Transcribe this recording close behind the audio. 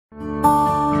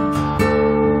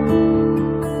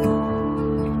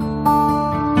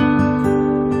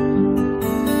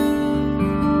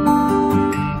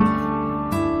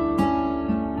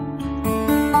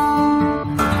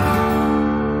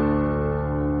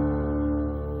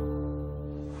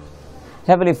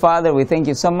Heavenly Father, we thank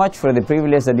you so much for the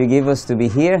privilege that you give us to be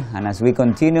here. And as we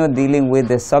continue dealing with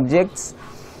the subjects,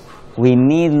 we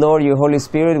need, Lord, your Holy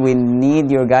Spirit. We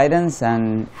need your guidance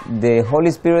and the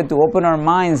Holy Spirit to open our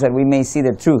minds that we may see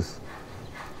the truth.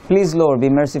 Please, Lord, be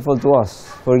merciful to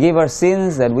us. Forgive our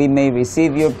sins that we may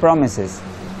receive your promises,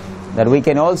 that we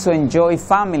can also enjoy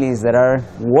families that are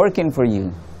working for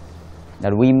you,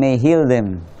 that we may heal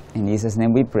them. In Jesus'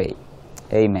 name we pray.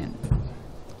 Amen.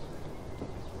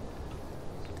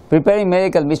 Preparing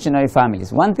medical missionary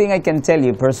families. One thing I can tell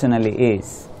you personally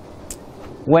is,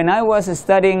 when I was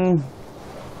studying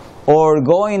or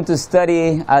going to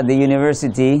study at the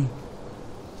university,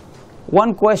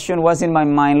 one question was in my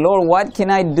mind, Lord, what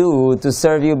can I do to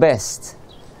serve you best?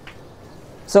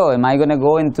 So, am I going to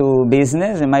go into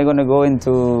business? Am I going to go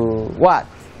into what?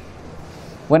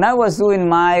 When I was doing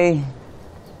my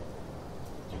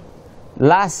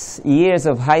last years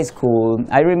of high school,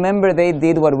 I remember they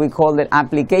did what we call the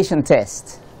application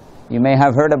test. You may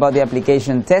have heard about the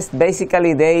application test.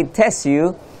 Basically, they test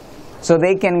you so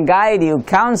they can guide you,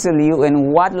 counsel you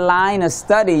in what line of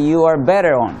study you are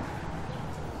better on.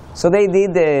 So they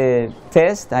did the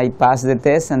test. I passed the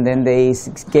test, and then they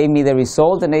gave me the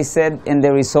result, and they said in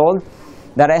the result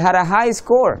that I had a high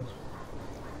score.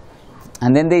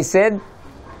 And then they said,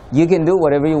 you can do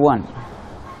whatever you want.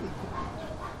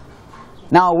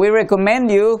 Now, we recommend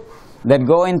you that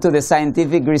go into the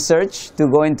scientific research, to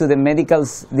go into the medical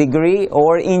degree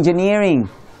or engineering,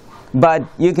 but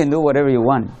you can do whatever you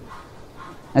want.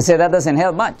 I said, that doesn't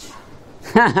help much.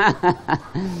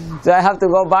 So I have to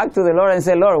go back to the Lord and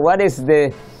say, Lord, what is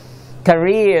the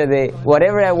career,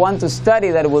 whatever I want to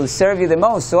study that will serve you the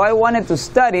most? So I wanted to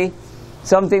study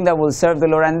something that will serve the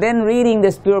Lord. And then reading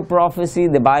the Spirit of Prophecy,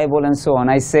 the Bible, and so on,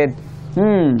 I said,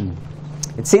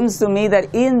 it seems to me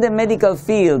that in the medical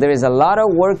field, there is a lot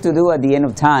of work to do at the end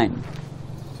of time.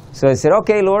 So I said,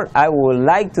 okay, Lord, I would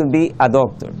like to be a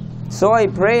doctor. So I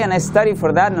pray and I study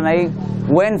for that, and I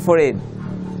went for it.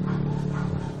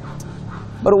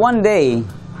 But one day,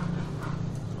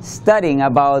 studying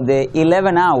about the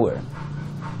 11 hour,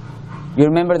 you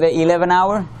remember the 11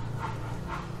 hour?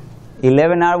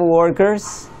 11 hour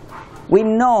workers? We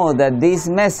know that this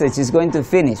message is going to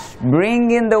finish,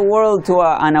 bringing the world to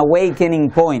an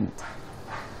awakening point.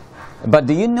 But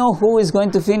do you know who is going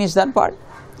to finish that part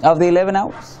of the 11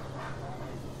 hours?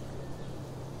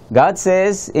 God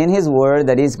says in His Word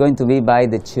that it's going to be by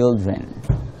the children.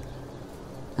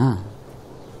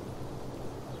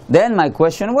 Then my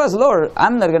question was, Lord,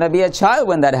 I'm not going to be a child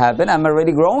when that happens. I'm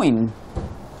already growing.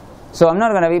 So I'm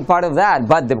not going to be part of that.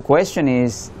 But the question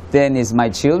is, then is my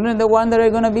children the one that are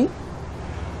going to be?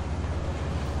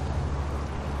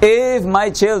 If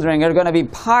my children are going to be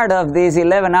part of this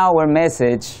 11-hour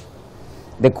message,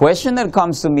 the question that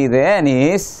comes to me then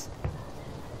is,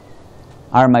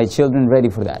 are my children ready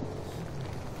for that?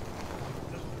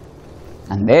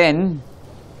 And then,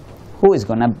 who is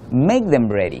going to make them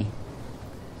ready?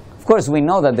 Of course, we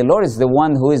know that the Lord is the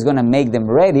one who is going to make them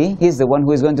ready. He's the one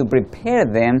who is going to prepare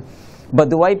them.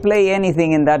 But do I play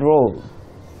anything in that role?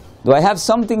 Do I have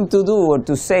something to do or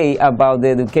to say about the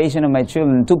education of my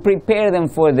children to prepare them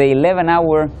for the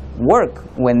 11-hour work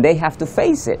when they have to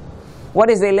face it? What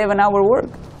is the 11-hour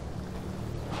work?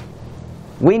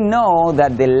 We know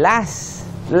that the last,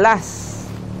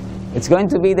 it's going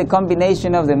to be the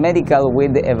combination of the medical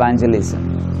with the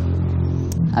evangelism.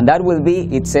 And that will be,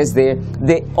 it says there,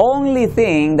 the only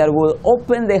thing that will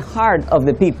open the heart of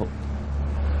the people.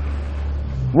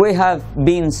 We have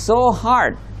been so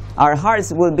hard. Our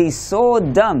hearts will be so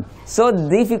dumb, so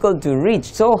difficult to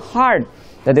reach, so hard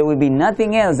that there will be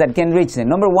nothing else that can reach them.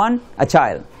 Number one, a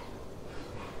child.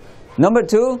 Number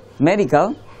two,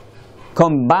 medical,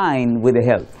 combined with the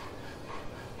health.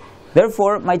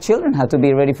 Therefore, my children have to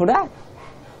be ready for that.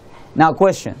 Now,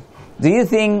 question. Do you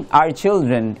think our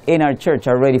children in our church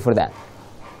are ready for that?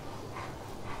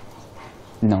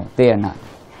 No, they are not.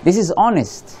 This is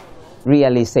honest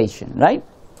realization, right?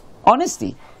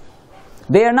 Honesty.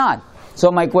 They are not.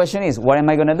 So my question is, what am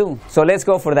I going to do? So let's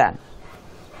go for that.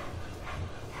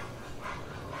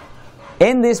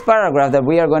 In this paragraph that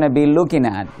we are going to be looking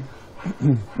at,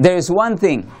 there is one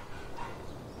thing.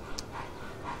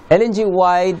 Ellen G.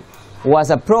 White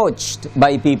was approached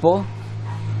by people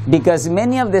because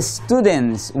many of the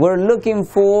students were looking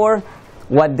for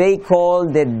what they call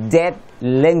the dead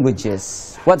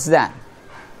languages. What's that?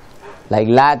 Like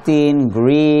Latin,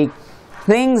 Greek,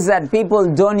 things that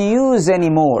people don't use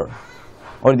anymore.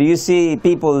 Or do you see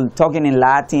people talking in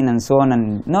Latin and so on?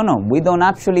 And no, we don't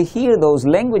actually hear those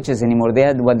languages anymore. They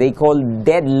are what they call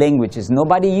dead languages.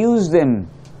 Nobody uses them.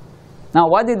 Now,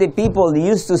 what did the people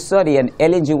used to study in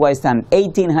Ellen G. White's time,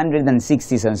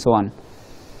 1860s and so on?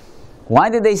 Why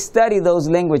did they study those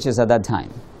languages at that time?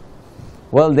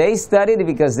 Well, they studied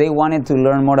because they wanted to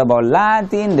learn more about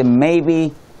Latin, then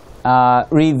maybe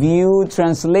review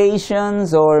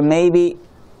translations, or maybe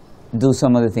do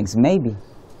some other things, maybe.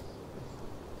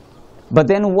 But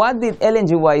then what did Ellen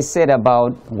G. White said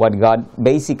about what God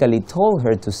basically told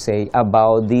her to say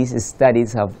about these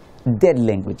studies of dead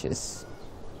languages?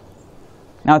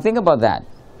 Now think about that.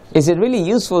 Is it really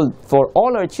useful for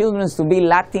all our children to be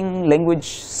Latin language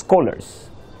scholars?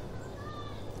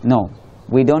 No,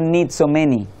 we don't need so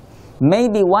many.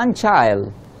 Maybe one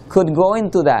child could go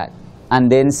into that and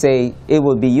then say it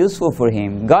would be useful for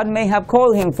him. God may have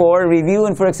called him for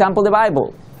reviewing, for example, the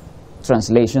Bible.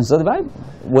 Translations of the Bible.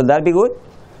 Would that be good?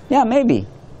 Yeah, maybe.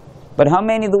 But how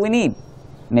many do we need?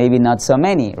 Maybe not so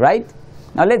many, right?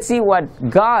 Now let's see what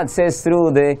God says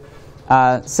through the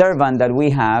servant that we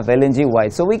have, Ellen G.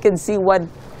 White, so we can see what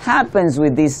happens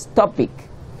with this topic.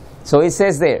 So it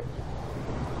says there,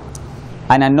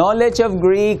 and a knowledge of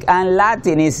Greek and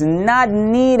Latin is not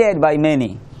needed by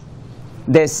many.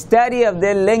 The study of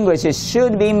their languages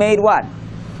should be made what?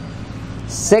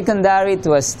 Secondary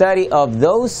to a study of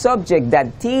those subjects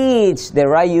that teach the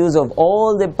right use of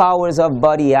all the powers of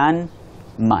body and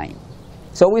mind.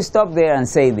 So we stop there and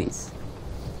say this.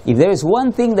 If there is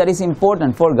one thing that is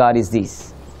important for God, is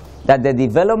this, that the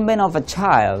development of a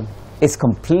child is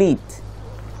complete.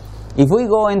 If we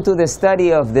go into the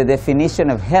study of the definition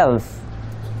of health,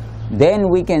 then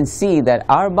we can see that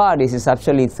our bodies is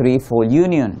actually threefold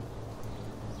union.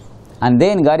 And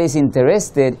then God is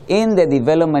interested in the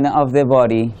development of the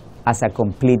body as a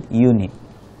complete unit.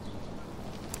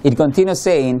 It continues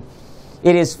saying,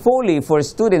 it is folly for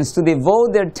students to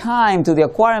devote their time to the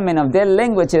acquirement of their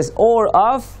languages or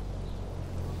of,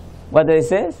 what does it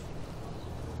say?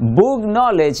 Book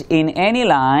knowledge in any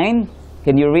line.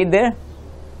 Can you read there?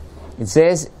 It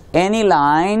says, any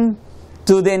line,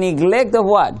 to the neglect of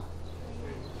what?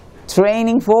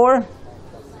 Training for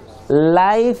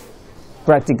life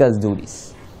practical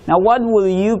duties. Now, what will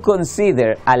you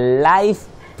consider a life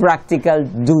practical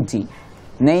duty?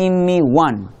 Name me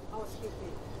one.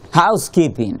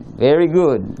 Housekeeping. Very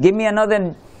good. Give me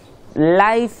another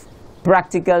life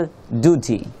practical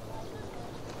duty.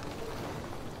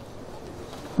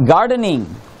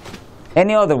 Gardening.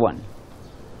 Any other one?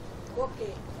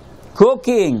 Cooking.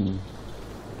 Cooking.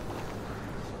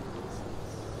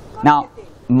 Now,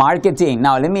 marketing.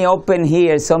 Now, let me open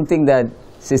here something that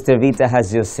Sister Vita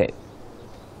has just said.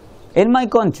 In my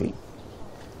country,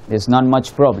 there's not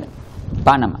much problem,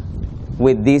 Panama,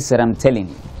 with this that I'm telling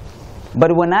you.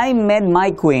 But when I met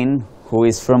my queen, who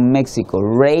is from Mexico,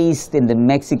 raised in the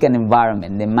Mexican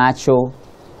environment, the macho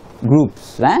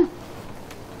groups,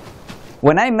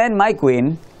 when I met my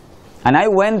queen, and I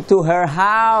went to her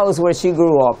house where she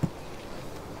grew up,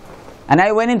 and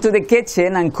I went into the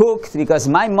kitchen and cooked, because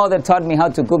my mother taught me how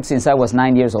to cook since I was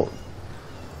 9 years old.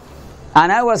 And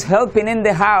I was helping in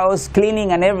the house,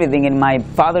 cleaning and everything in my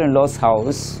father-in-law's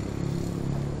house.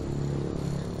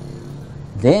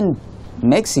 Then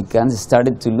Mexicans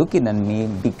started to looking at me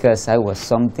because I was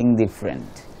something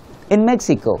different. In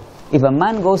Mexico, if a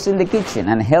man goes in the kitchen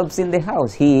and helps in the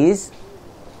house, he's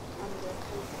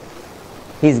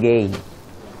gay.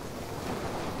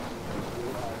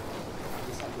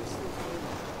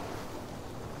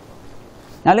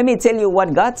 Now let me tell you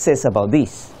what God says about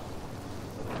this.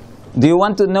 Do you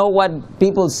want to know what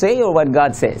people say or what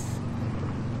God says?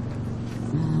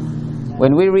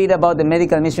 When we read about the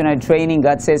medical missionary training,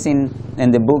 God says in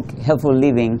the book Helpful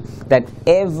Living that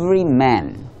every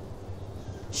man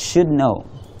should know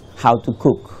how to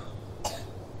cook.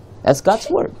 That's God's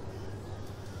word.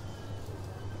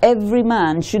 Every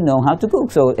man should know how to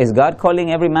cook. So is God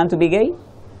calling every man to be gay?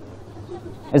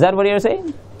 Is that what you're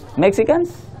saying?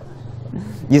 Mexicans?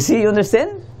 You see, you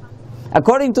understand?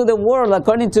 According to the world,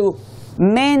 according to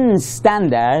men's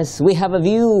standards, we have a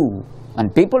view.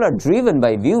 And people are driven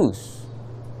by views.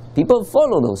 People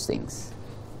follow those things.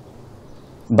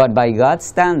 But by God's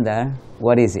standard,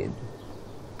 what is it?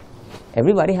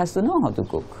 Everybody has to know how to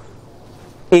cook,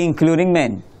 including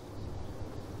men.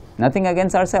 Nothing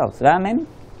against ourselves, right, men?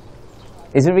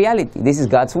 It's a reality. This is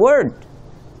God's word.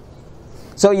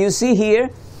 So you see here,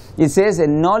 it says, a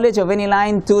knowledge of any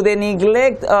line to the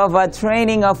neglect of a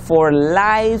training of for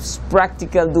life's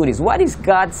practical duties. What is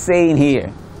God saying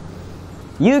here?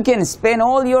 You can spend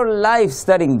all your life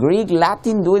studying Greek,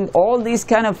 Latin, doing all these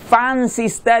kind of fancy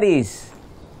studies.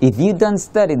 If you don't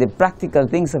study the practical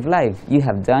things of life, you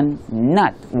have done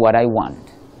not what I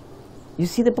want. You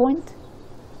see the point?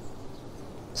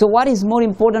 So what is more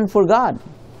important for God?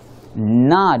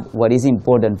 not what is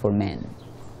important for men.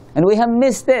 And we have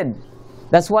missed it.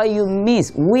 That's why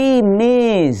we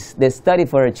miss the study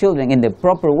for our children in the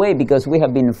proper way, because we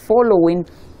have been following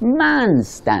man's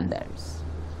standards.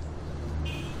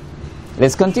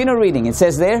 Let's continue reading. It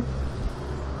says there,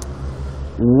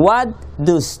 what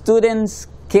do students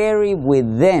carry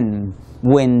with them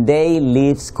when they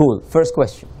leave school? First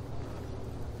question.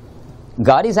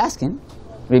 God is asking.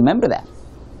 Remember that.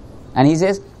 And he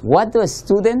says, what do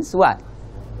students what?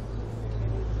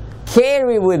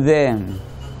 Carry with them.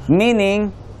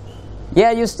 Meaning,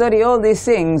 yeah, you study all these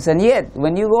things, and yet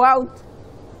when you go out,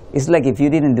 it's like if you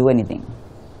didn't do anything.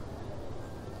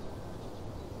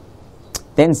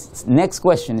 Then next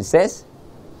question, it says,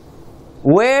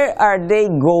 where are they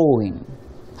going?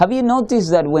 Have you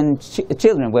noticed that when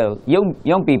children,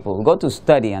 young people go to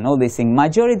study and all these things,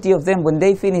 majority of them, when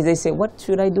they finish, they say, what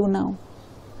should I do now?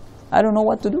 I don't know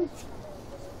what to do.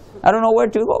 I don't know where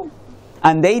to go.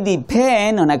 And they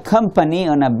depend on a company,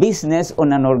 on a business,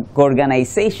 on an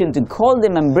organization to call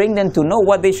them and bring them to know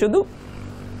what they should do.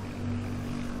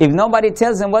 If nobody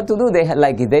tells them what to do,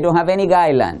 they don't have any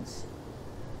guidelines.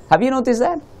 Have you noticed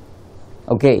that?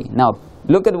 Okay, now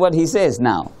look at what he says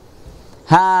now.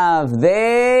 Have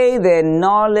they the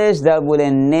knowledge that will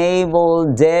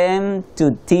enable them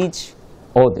to teach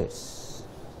others?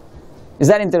 Is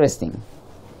that interesting?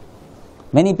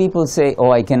 Many people say,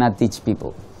 oh, I cannot teach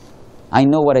people. I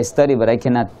know what I study, but I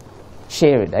cannot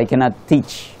share it. I cannot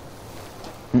teach.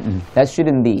 That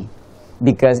shouldn't be.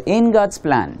 Because in God's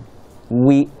plan,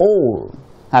 we all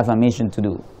have a mission to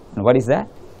do. And what is that?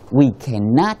 We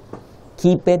cannot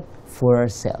keep it for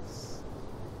ourselves.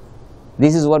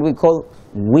 This is what we call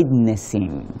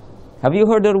witnessing. Have you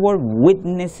heard the word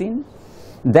witnessing?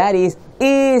 That is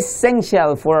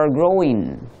essential for our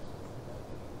growing.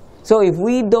 So if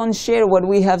we don't share what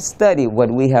we have studied, what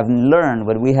we have learned,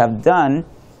 what we have done,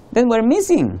 then we're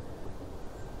missing.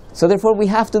 So therefore we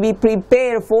have to be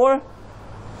prepared for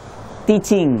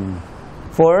teaching,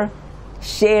 for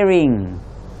sharing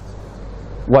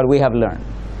what we have learned.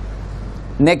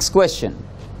 Next question.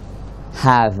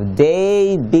 Have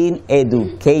they been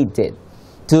educated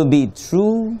to be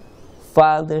true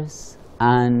fathers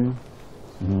and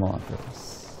mothers?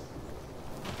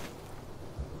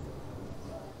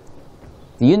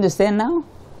 Do you understand now?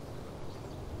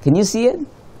 Can you see it?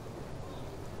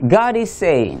 God is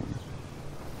saying,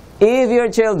 if your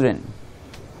children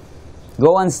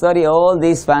go and study all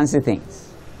these fancy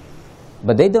things,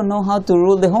 but they don't know how to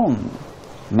rule the home,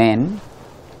 men,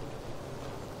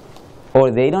 or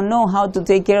they don't know how to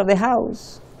take care of the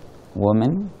house,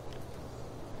 woman,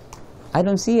 I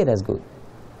don't see it as good.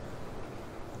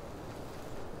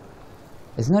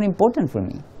 It's not important for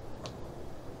me.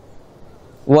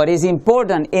 What is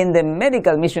important in the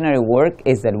medical missionary work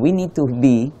is that we need to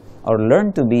be, or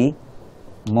learn to be,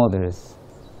 mothers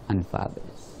and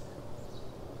fathers.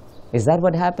 Is that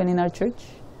what happened in our church?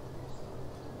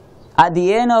 At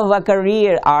the end of a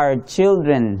career, our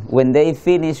children, when they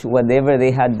finish whatever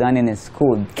they had done in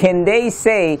school, can they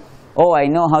say, oh, I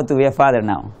know how to be a father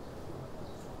now?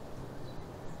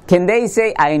 Can they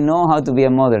say, I know how to be a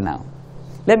mother now?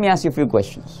 Let me ask you a few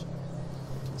questions,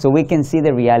 so we can see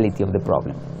the reality of the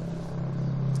problem.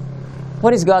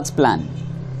 What is God's plan?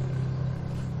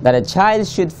 That a child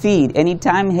should feed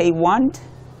anytime he wants?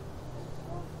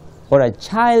 Or a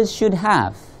child should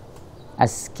have a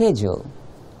schedule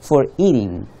for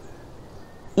eating,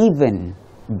 even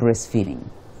breastfeeding?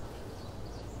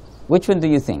 Which one do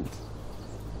you think?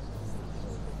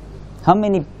 How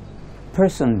many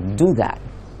persons do that?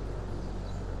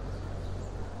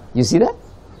 You see that?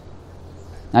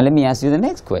 Now let me ask you the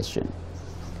next question.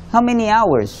 How many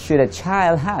hours should a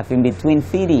child have in between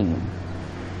feeding?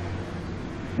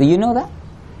 Do you know that?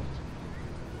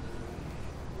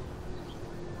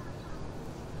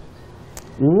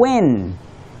 When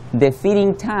the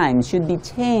feeding time should be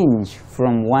changed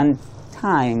from one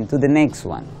time to the next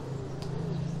one?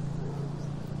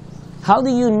 How do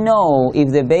you know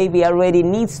if the baby already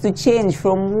needs to change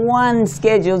from one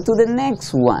schedule to the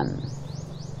next one?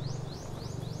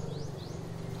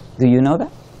 Do you know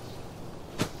that?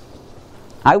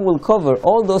 I will cover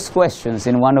all those questions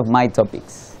in one of my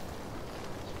topics.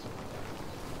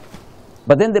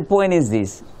 But then the point is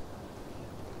this.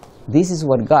 This is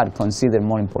what God considered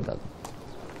more important.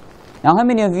 Now, how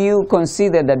many of you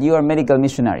consider that you are medical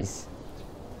missionaries?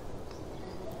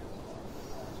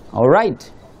 All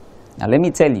right. Now, let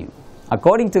me tell you.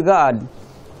 According to God,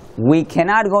 we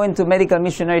cannot go into medical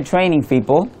missionary training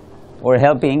people or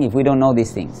helping if we don't know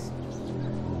these things.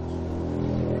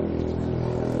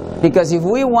 Because if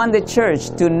we want the church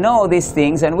to know these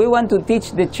things and we want to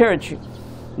teach the church,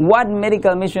 what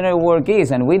medical missionary work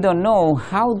is, and we don't know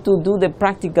how to do the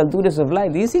practical duties of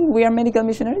life, do you think we are medical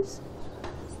missionaries?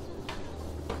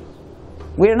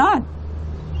 We're not.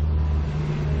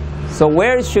 So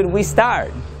where should we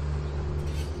start?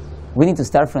 We need to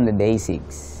start from the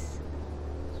basics.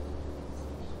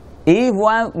 If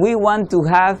we want to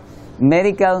have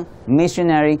medical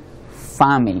missionary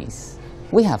families,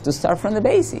 we have to start from the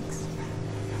basics.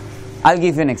 I'll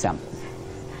give you an example.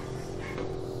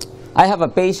 I have a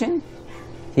patient.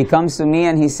 He comes to me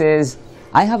and he says,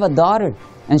 I have a daughter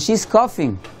and she's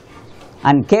coughing.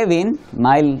 And Kevin,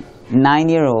 my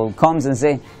 9-year-old, comes and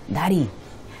says, Daddy,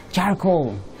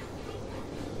 charcoal.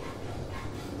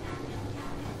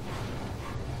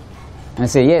 And I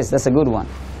say, yes, that's a good one.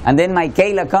 And then my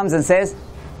Kayla comes and says,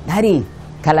 Daddy,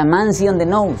 calamansi on the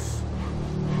nose.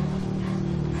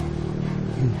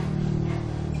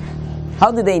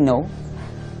 How do they know?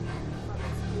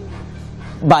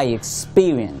 By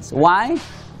experience. Why?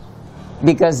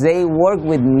 Because they work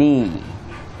with me.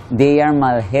 They are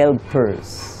my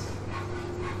helpers.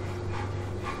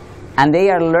 And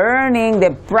they are learning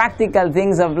the practical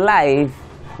things of life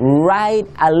right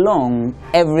along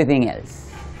everything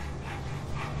else.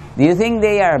 Do you think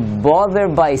they are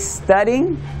bothered by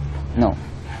studying? No.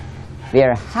 They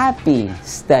are happy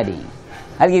studying.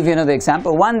 I'll give you another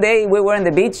example. One day we were in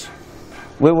the beach.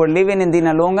 We were living in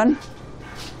Dinalongan,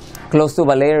 close to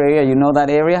Vallejo area. You know that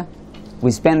area? We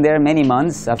spent there many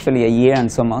months, actually a year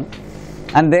and some months.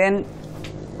 And then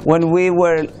when we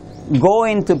were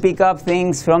going to pick up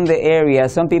things from the area,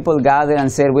 some people gathered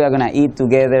and said, we are going to eat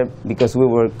together because we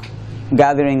were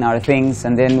gathering our things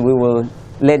and then we will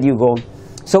let you go.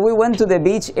 So we went to the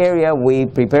beach area, we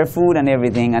prepared food and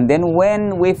everything, and then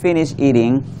when we finished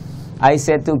eating, I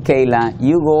said to Kayla,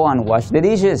 you go and wash the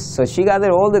dishes. So she gathered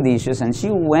all the dishes and she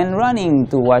went running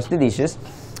to wash the dishes.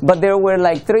 But there were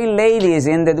like 3 ladies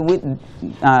in the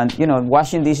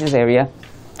washing dishes area.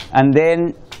 And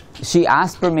then she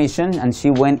asked permission and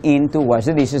she went in to wash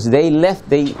the dishes. They left,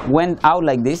 they went out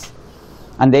like this,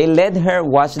 and they let her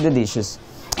wash the dishes.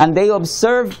 And they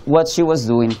observed what she was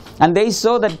doing. And they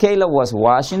saw that Kayla was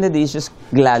washing the dishes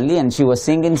gladly, and she was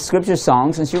singing scripture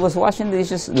songs, and she was washing the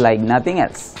dishes like nothing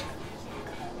else.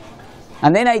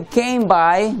 And then I came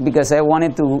by because I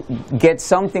wanted to get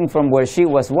something from where she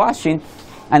was washing.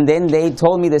 And then they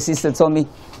told me, the sister told me,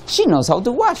 she knows how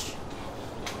to wash.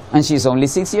 And she's only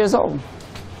 6 years old.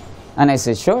 And I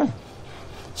said, sure.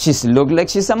 She looked like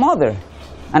she's a mother.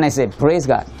 And I said, praise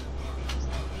God.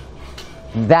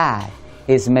 That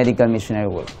is medical missionary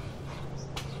work.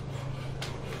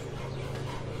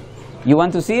 You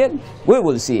want to see it? We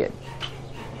will see it.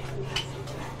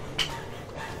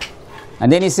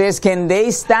 And then he says, can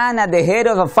they stand at the head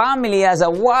of a family as a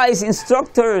wise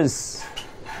instructors?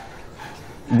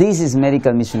 This is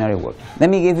medical missionary work. Let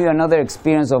me give you another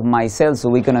experience of myself so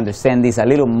we can understand this a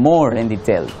little more in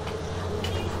detail.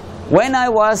 When I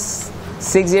was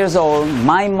 6 years old,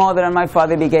 my mother and my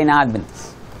father became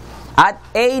Adventists. At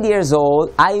 8 years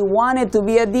old, I wanted to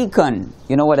be a deacon.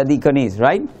 You know what a deacon is,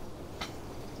 right?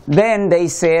 Then they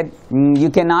said, you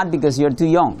cannot because you're too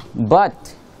young.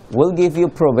 But we'll give you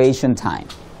probation time.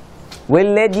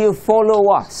 We'll let you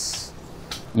follow us.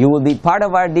 You will be part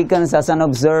of our deacons as an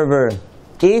observer.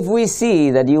 If we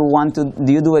see that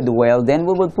you do it well, then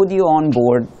we will put you on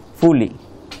board fully.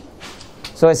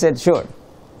 So I said, sure.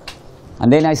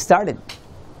 And then I started.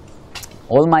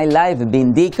 All my life I've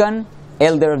been deacon,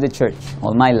 elder of the church.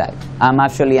 All my life. I'm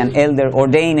actually an elder,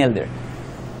 ordained elder.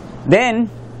 Then,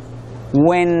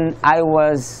 when I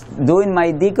was doing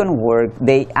my deacon work,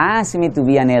 they asked me to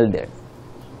be an elder.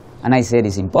 And I said,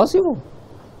 it's impossible.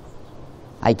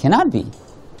 I cannot be.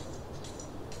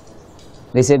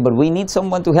 They said, but we need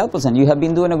someone to help us, and you have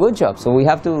been doing a good job, so we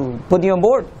have to put you on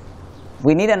board.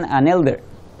 We need an elder.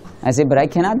 I said, but I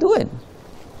cannot do it.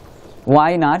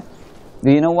 Why not?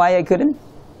 Do you know why I couldn't?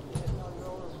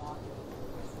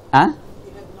 Huh?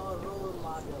 You have no role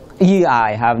model. Yeah,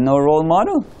 I have no role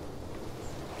model.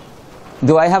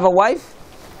 Do I have a wife?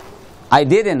 I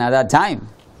didn't at that time.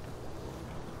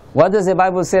 What does the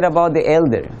Bible say about the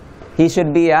elder? He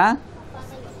should be a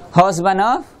husband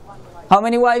of? How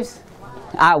many wives?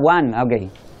 One. Okay.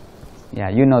 Yeah,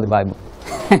 you know the Bible.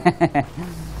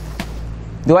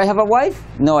 Do I have a wife?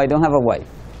 No, I don't have a wife.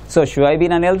 So should I be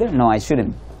an elder? No, I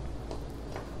shouldn't.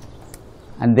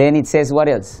 And then it says what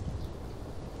else?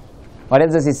 What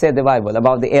else does it say in the Bible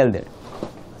about the elder?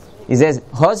 It says,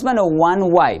 husband of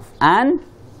one wife, and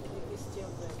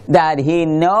that he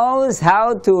knows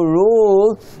how to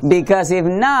rule, because if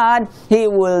not, he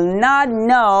will not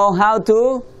know how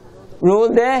to rule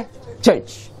the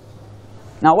church.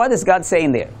 Now what is God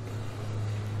saying there?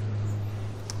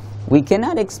 We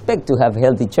cannot expect to have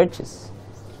healthy churches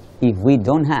if we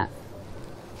don't have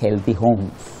healthy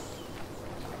homes.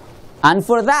 And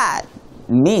for that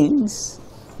means,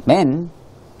 men,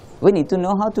 we need to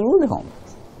know how to rule the home.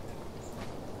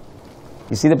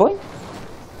 You see the point?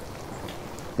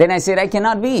 Then I said, I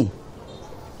cannot be.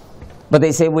 But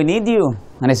they said, we need you.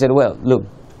 And I said, well, look,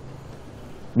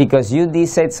 because you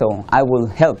said so, I will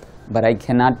help, but I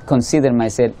cannot consider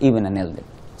myself even an elder.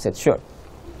 I said, sure.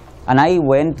 And I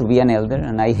went to be an elder,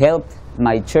 and I helped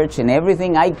my church in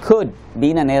everything I could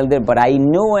being an elder, but I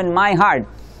knew in my heart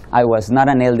I was not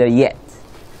an elder yet.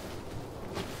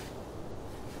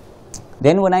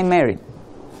 Then when I married,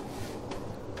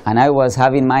 and I was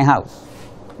having my house,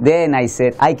 then I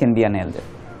said, I can be an elder.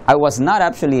 I was not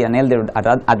actually an elder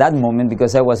at that moment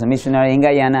because I was a missionary in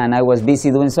Guyana and I was busy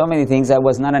doing so many things. I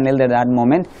was not an elder at that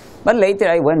moment. But later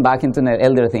I went back into the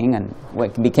elder thing and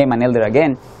became an elder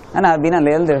again. And I've been an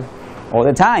elder all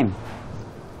the time.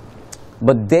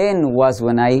 But then was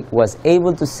when I was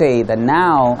able to say that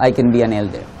now I can be an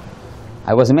elder.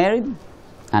 I was married,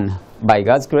 and by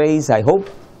God's grace, I hope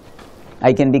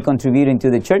I can be contributing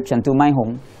to the church and to my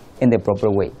home in the proper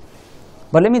way.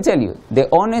 But let me tell you, the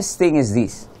honest thing is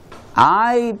this.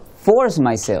 I forced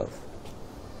myself.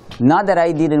 Not that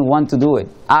I didn't want to do it.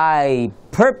 I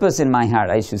purpose in my heart,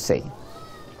 I should say.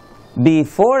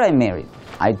 Before I married,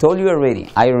 I told you already,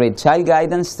 I read Child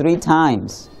Guidance 3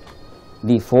 times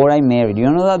before I married.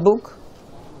 You know that book?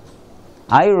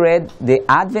 I read The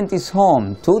Adventist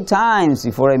Home 2 times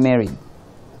before I married.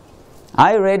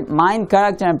 I read Mind,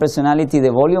 Character, and Personality,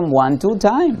 the Volume 1, 2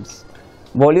 times.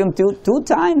 Volume 2, 2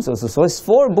 times also. So it's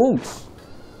 4 books.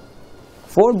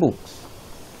 4 books.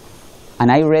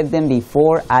 And I read them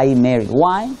before I married.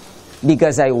 Why?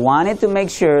 Because I wanted to make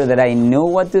sure that I knew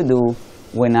what to do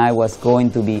when I was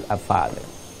going to be a father.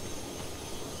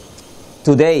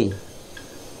 Today,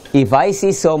 if I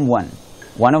see someone,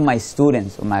 one of my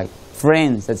students or my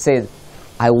friends that says,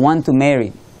 I want to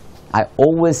marry, I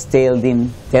always tell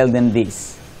them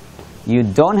this. You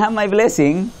don't have my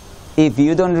blessing if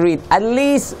you don't read at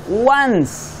least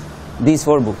once these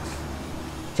 4 books.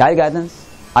 Child Guidance,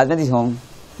 Adventist Home,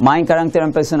 Mind, Character,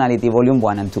 and Personality, Volume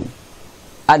 1 and 2.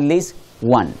 At least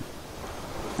one.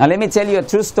 Now let me tell you a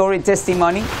true story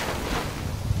testimony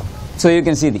so you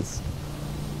can see this.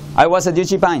 I was at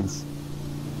UC Pines,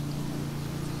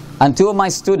 and 2 of my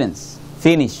students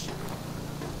finished,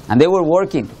 and they were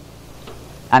working,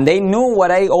 and they knew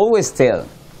what I always tell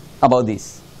about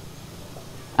this.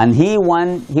 And he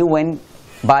went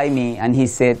by me and he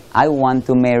said, I want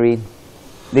to marry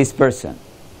this person.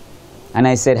 And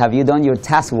I said, have you done your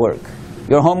task work,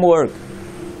 your homework?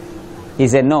 He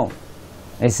said, no.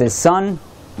 I said, son,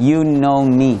 you know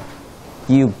me.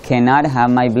 You cannot have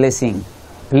my blessing.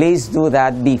 Please do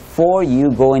that before you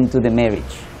go into the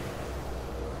marriage.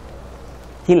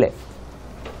 He left.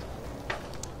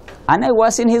 And I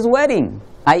was in his wedding.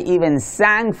 I even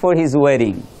sang for his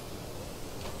wedding.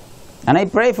 And I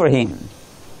prayed for him.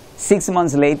 6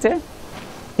 months later,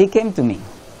 he came to me.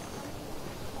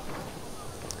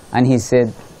 And he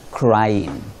said,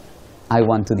 crying, I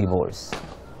want to divorce.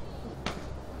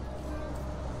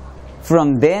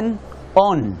 From then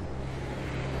on,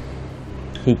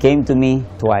 he came to me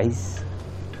twice,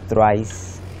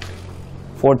 thrice,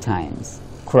 4 times,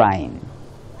 crying,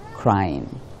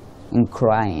 and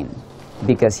crying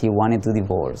because he wanted to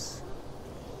divorce.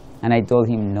 And I told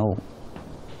him, no,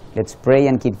 let's pray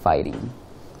and keep fighting.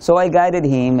 So I guided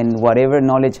him in whatever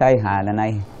knowledge I had, and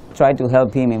I tried to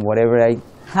help him in whatever I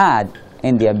had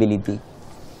in the ability.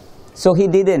 So he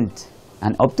didn't.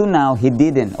 And up to now, he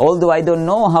didn't. Although I don't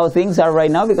know how things are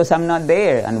right now because I'm not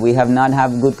there. And we have not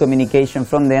had good communication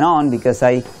from then on because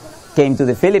I came to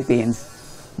the Philippines.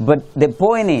 But the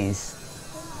point is,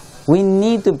 we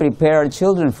need to prepare our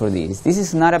children for this. This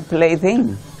is not a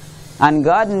plaything. And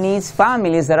God needs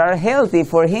families that are healthy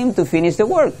for Him to finish the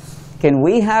work. Can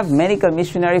we have medical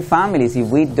missionary families if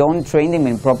we don't train them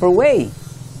in proper way?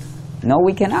 No,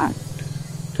 we cannot.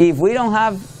 If we don't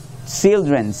have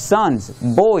children, sons,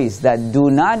 boys that do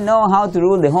not know how to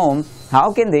rule the home,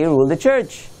 how can they rule the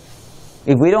church?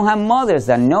 If we don't have mothers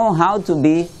that know how to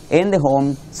be in the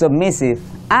home submissive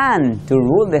and to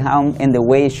rule the home in the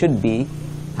way it should be,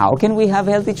 how can we have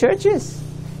healthy churches?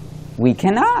 We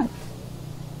cannot.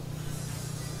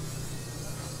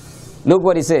 Look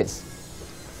what it says.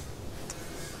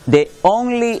 The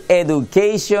only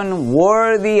education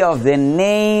worthy of the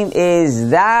name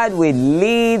is that which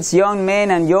leads young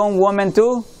men and young women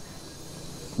to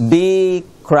be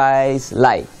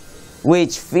Christ-like,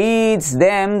 which feeds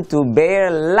them to bear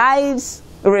life's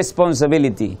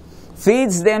responsibility,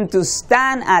 feeds them to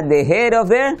stand at the head of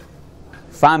their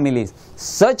families.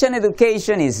 Such an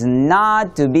education is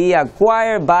not to be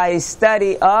acquired by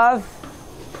study of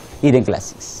Eden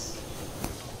Classics.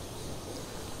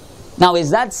 Now,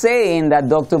 is that saying that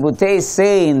Dr. Boutte is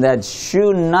saying that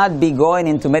should not be going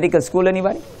into medical school,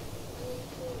 anybody?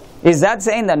 Is that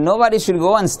saying that nobody should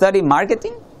go and study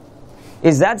marketing?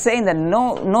 Is that saying that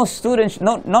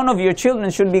none of your children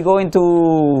should be going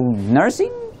to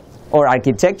nursing or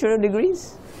architectural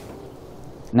degrees?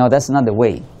 No, that's not the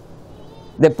way.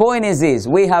 The point is this: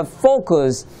 we have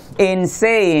focused in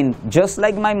saying, just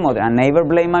like my mother, I never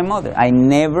blame my mother. I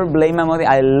never blame my mother.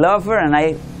 I love her and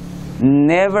I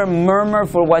never murmur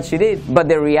for what she did. But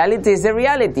the reality is the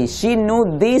reality. She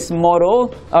knew this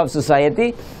model of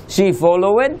society. She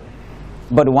followed it.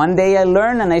 But one day I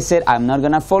learned and I said, I'm not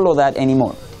going to follow that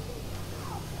anymore.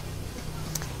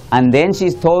 And then she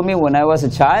told me when I was a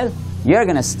child, you're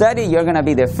going to study, you're going to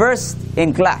be the first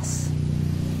in class.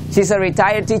 She's a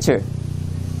retired teacher.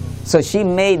 So she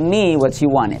made me what she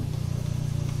wanted.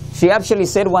 She actually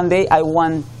said one day, I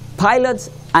want pilots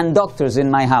and doctors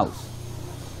in my house.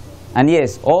 And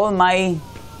yes, all my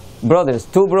brothers,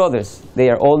 2 brothers, they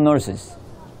are all nurses.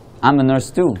 I'm a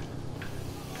nurse too.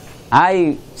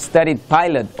 I studied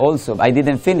pilot also. I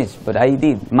didn't finish, but I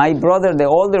did. My brother, the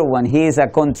older one, he is a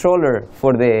controller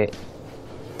for the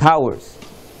towers.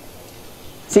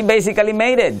 She basically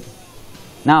made it.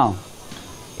 Now,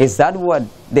 is that what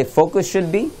the focus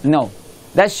should be? No.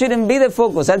 That shouldn't be the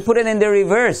focus. I'll put it in the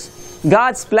reverse.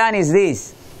 God's plan is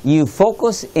this. You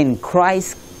focus in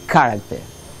Christ's character.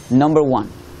 Number 1.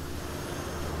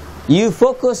 You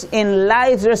focus in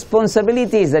life's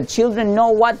responsibilities, that children know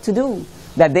what to do,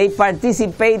 that they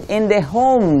participate in the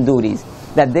home duties,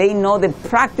 that they know the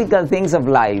practical things of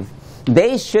life.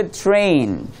 They should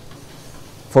train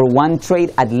for one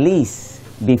trade at least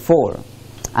before.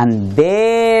 And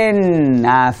then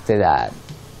after that,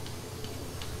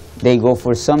 they go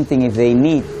for something if they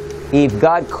need. If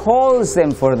God calls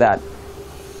them for that.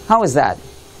 How is that?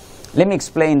 Let me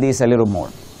explain this a little more.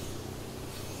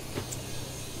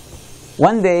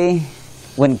 One day,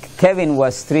 when Kevin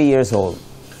was 3 years old,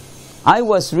 I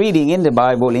was reading in the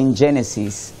Bible, in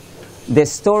Genesis, the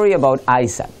story about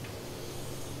Isaac.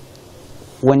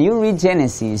 When you read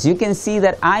Genesis, you can see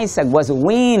that Isaac was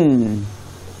weaned,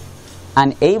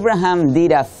 and Abraham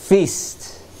did a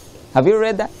feast. Have you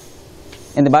read that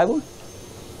in the Bible?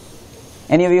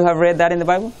 Any of you have read that in the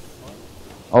Bible?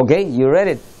 Okay, you read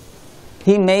it.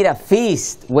 He made a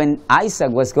feast when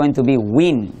Isaac was going to be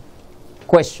weaned.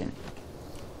 Question: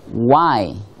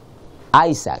 why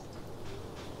Isaac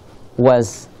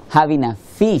was having a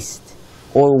feast,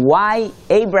 or why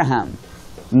Abraham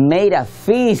made a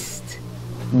feast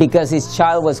because his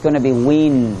child was going to be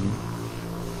weaned?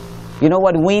 You know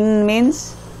what wean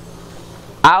means?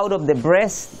 Out of the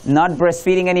breast, not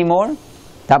breastfeeding anymore.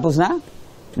 Tapos na?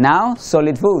 Now,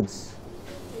 solid foods.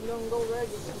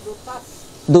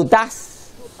 Dutas.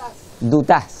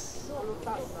 Dutas.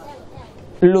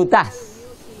 Lutas.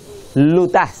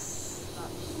 Lutas.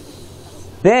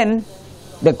 Then,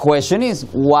 the question is,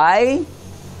 why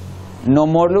no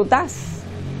more lutas?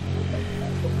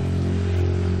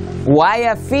 Why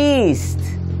a feast?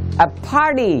 A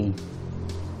party?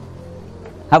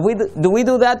 Do we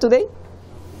do that today?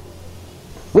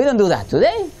 We don't do that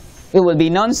today. It will be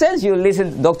nonsense. You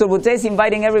listen, Dr. Boutte is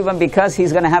inviting everyone because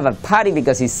he's going to have a party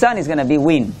because his son is going to be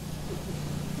weaned.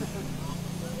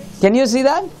 Can you see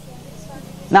that?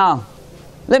 Now,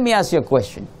 let me ask you a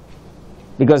question,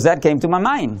 because that came to my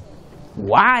mind.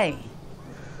 Why?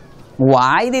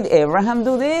 Why did Abraham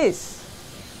do this?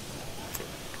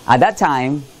 At that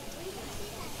time,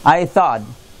 I thought,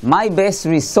 my best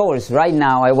resource right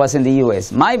now, I was in the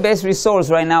U.S., my best resource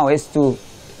right now is to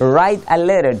write a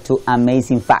letter to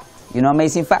Amazing Fact. You know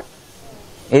Amazing Fact?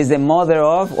 It's the mother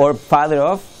of, or father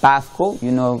of, PAFCO.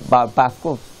 You know about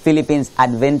PAFCO, Philippines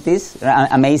Adventist,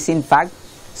 Amazing Fact,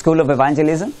 School of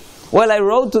Evangelism. Well, I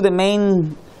wrote to the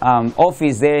main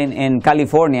office there in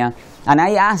California, and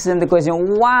I asked them the question,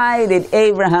 why did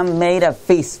Abraham made a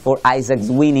feast for Isaac's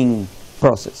weaning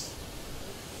process?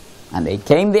 And they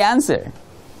came the answer.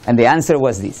 And the answer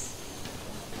was this.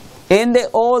 In the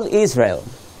old Israel,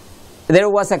 there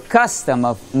was a custom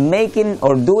of making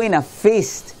or doing a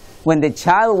feast when the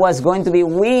child was going to be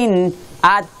weaned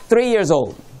at 3 years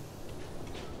old.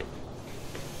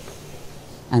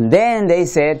 And then they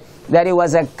said that it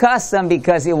was a custom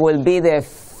because it will be the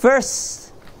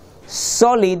first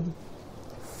solid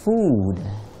food.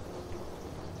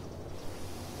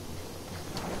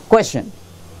 Question.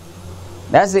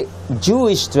 That's the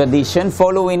Jewish tradition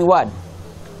following what?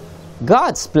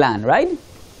 God's plan, right?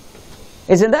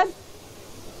 Isn't that?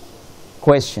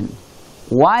 Question.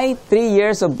 Why 3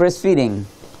 years of breastfeeding?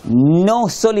 No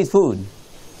solid food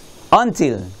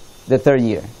until the 3rd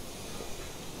year.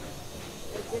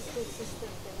 Digestive system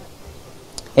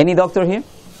cannot. Any doctor here?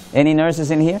 Any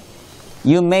nurses in here?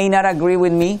 You may not agree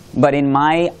with me, but in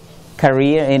my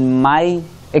career, in my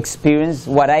experience,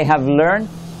 what I have learned,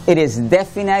 it is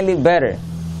definitely better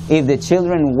if the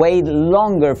children wait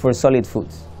longer for solid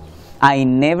foods. I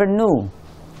never knew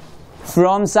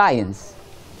from science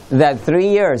that 3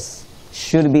 years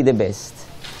should be the best.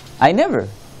 I never.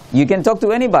 You can talk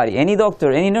to anybody, any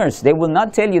doctor, any nurse. They will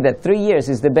not tell you that 3 years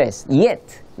is the best.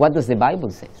 Yet, what does the Bible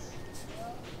say?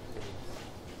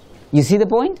 You see the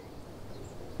point?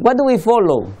 What do we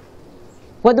follow?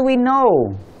 What do we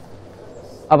know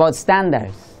about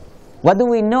standards? What do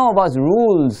we know about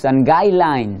rules and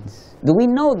guidelines? Do we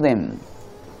know them?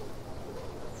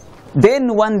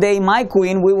 Then one day, my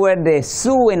queen, we were at the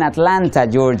zoo in Atlanta,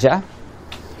 Georgia,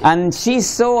 and she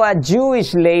saw a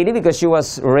Jewish lady because she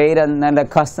was raised and a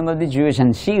custom of the Jewish,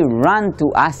 and she ran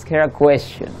to ask her a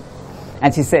question.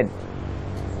 And she said,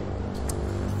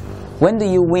 "When do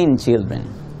you win, children?"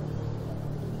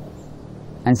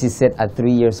 And she said, "At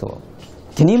 3 years old."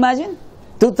 Can you imagine?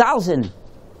 2000.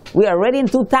 We are already in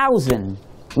 2000.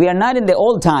 We are not in the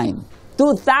old time.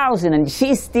 2000, and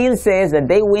she still says that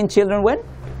they win children when?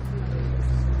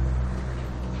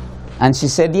 And she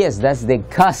said, yes, that's the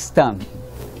custom.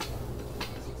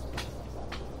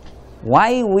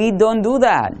 Why we don't do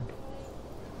that?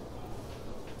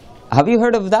 Have you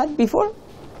heard of that before?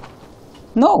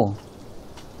 No.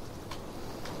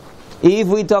 If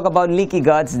we talk about leaky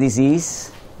guts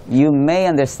disease, you may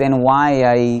understand why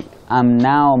I am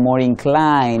now more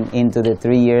inclined into the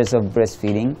 3 years of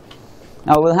breastfeeding.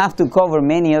 Now we'll have to cover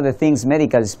many other things,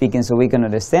 medically speaking, so we can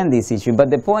understand this issue. But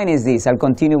the point is this, I'll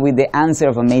continue with the answer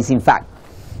of amazing fact.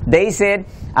 They said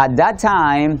at that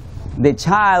time, the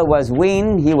child was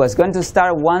weaned, he was going to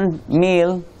start one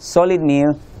meal, solid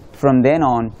meal, from then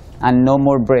on, and no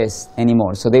more breast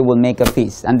anymore. So they will make a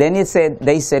feast. And then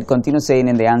they said, continue saying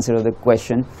in the answer of the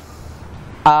question,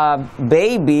 a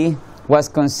baby was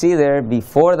considered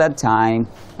before that time,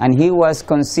 and he was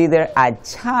considered a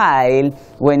child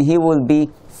when he will be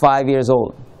 5 years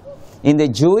old. In the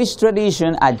Jewish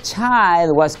tradition, a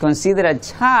child was considered a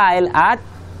child at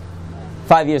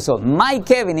 5 years old. My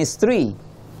Kevin is 3.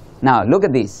 Now, look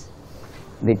at this.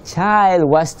 The child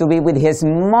was to be with his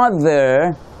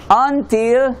mother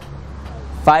until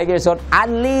 5 years old, at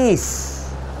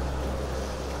least.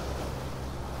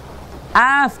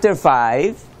 After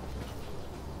 5,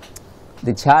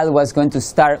 the child was going to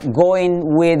start going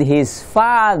with his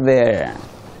father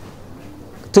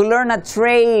to learn a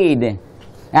trade.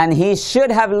 And he should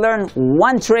have learned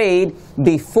one trade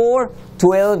before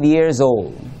 12 years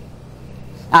old.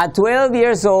 At 12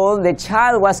 years old, the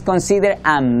child was considered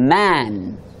a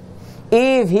man.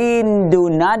 If he do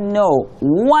not know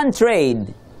one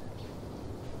trade,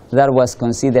 that was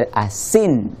considered a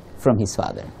sin from his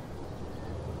father.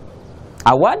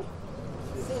 A what?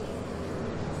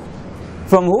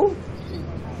 From who?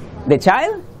 The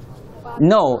child?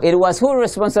 No, it was whose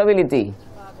responsibility?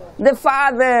 The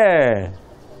father.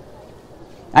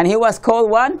 And he was called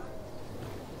what?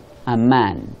 A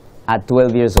man at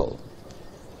 12 years old.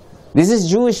 This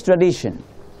is Jewish tradition.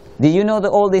 Did you know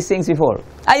all these things before?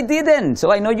 I didn't,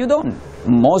 so I know you don't.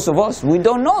 Most of us, we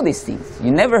don't know these things.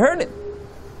 You never heard it.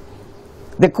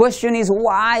 The question is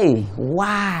why?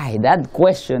 Why? That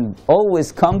question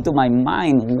always comes to my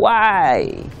mind.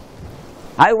 Why?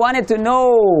 I wanted to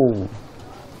know.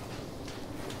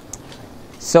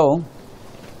 So,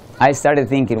 I started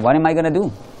thinking, what am I going to do?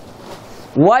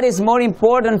 What is more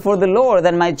important for the Lord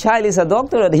than my child is a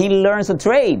doctor, that he learns a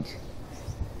trade?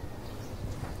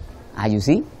 You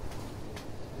see?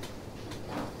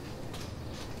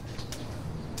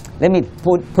 Let me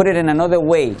put it in another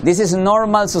way. This is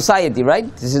normal society, right?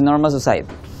 This is normal society.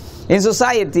 In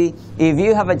society, if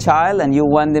you have a child and you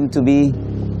want them to be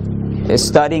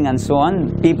studying and so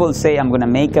on, people say, I'm going to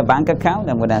make a bank account,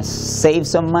 I'm going to save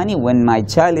some money. When my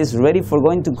child is ready for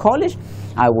going to college,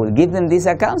 I will give them this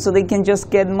account so they can just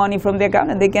get money from the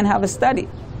account and they can have a study.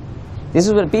 This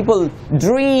is what people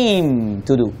dream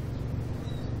to do.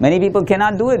 Many people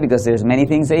cannot do it because there's many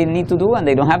things they need to do and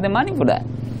they don't have the money for that.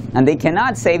 And they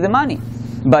cannot save the money.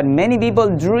 But many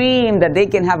people dream that they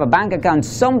can have a bank account,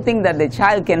 something that the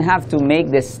child can have to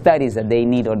make the studies that they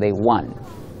need or they want.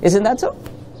 Isn't that so?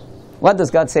 What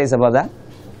does God say about that?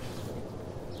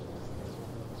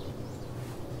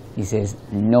 He says,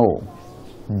 no,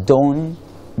 don't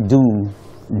do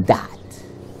that.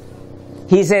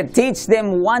 He said, teach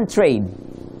them one trade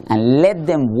and let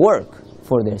them work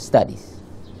for their studies.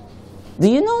 Do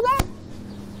you know that?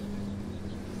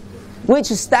 Which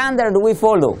standard do we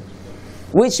follow?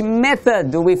 Which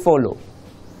method do we follow?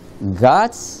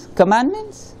 God's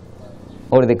commandments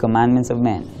or the commandments of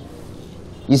man?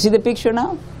 You see the picture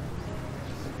now?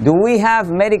 Do we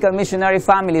have medical missionary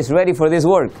families ready for this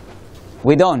work?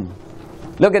 We don't.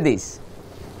 Look at this.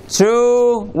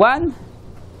 True what?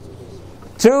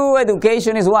 True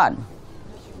education is what?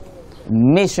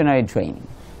 Missionary training.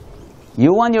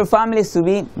 You want your families to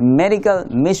be medical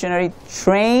missionary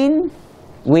trained?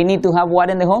 We need to have what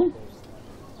in the home?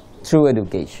 True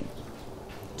education.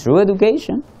 True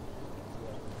education.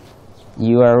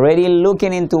 You are already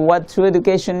looking into what true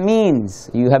education means.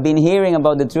 You have been hearing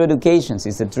about the true education.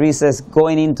 Sister Teresa is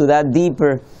going into that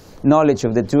deeper knowledge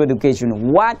of the true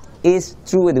education. What is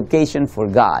true education for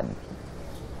God?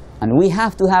 And we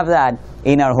have to have that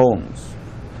in our homes.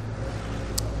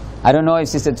 I don't know if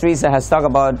Sister Teresa has talked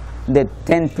about the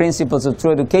 10 principles of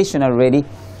true education already,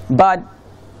 but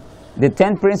the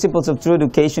 10 principles of true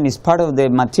education is part of the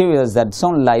materials that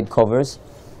Sunlight covers.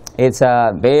 It's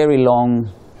a very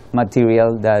long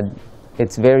material that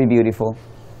it's very beautiful.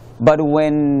 But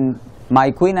when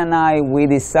my queen and we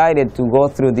decided to go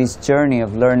through this journey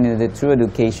of learning the true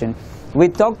education, we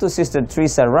talked to Sister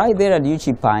Teresa right there at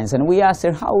Uchee Pines, and we asked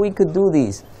her how we could do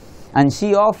this. And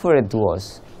she offered it to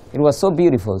us. It was so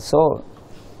beautiful, so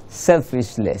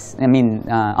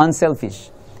unselfish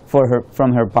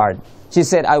from her part. She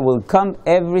said, I will come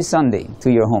every Sunday to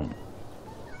your home,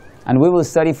 and we will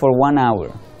study for 1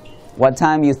 hour. What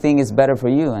time you think is better for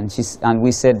you? And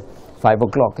we said 5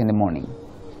 o'clock in the morning,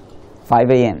 5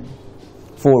 a.m.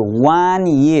 For 1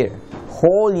 year,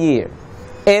 whole year,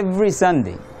 every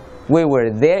Sunday, we were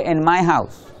there in my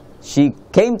house. She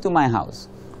came to my house,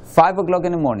 5 o'clock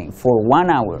in the morning, for 1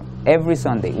 hour, every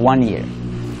Sunday, 1 year.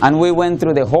 And we went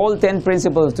through the whole 10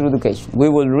 principles of true education. We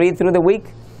will read through the week.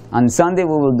 On Sunday,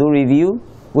 we will do review.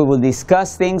 We will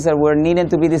discuss things that were needed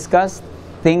to be discussed,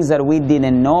 things that we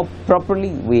didn't know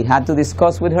properly. We had to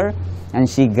discuss with her, and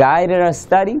she guided our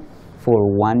study for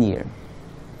 1 year.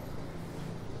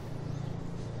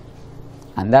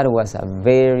 And that was a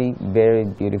very, very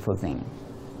beautiful thing.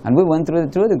 And we went through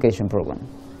the true education program.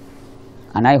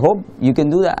 And I hope you can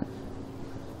do that,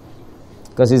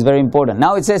 because it's very important.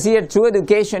 Now it says here, true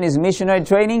education is missionary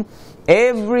training.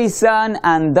 Every son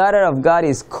and daughter of God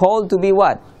is called to be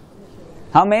what?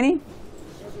 How many?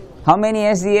 How many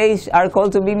SDAs are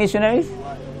called to be missionaries?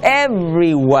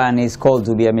 Everyone is called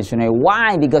to be a missionary.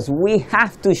 Why? Because we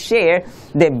have to share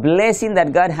the blessing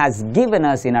that God has given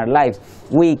us in our lives.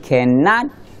 We cannot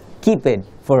keep it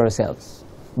for ourselves.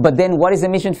 But then what is the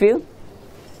mission field?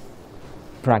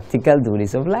 Practical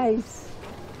duties of lives.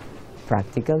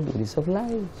 Practical duties of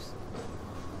lives.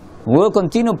 We'll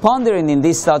continue pondering in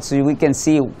these thoughts so we can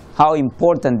see how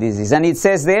important this is. And it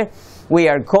says there, we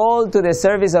are called to the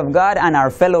service of God and our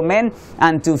fellow men,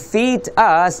 and to feed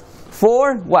us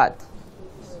for what?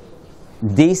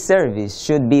 This service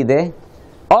should be the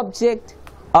object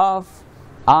of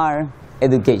our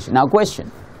education. Now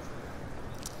question,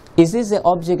 is this the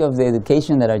object of the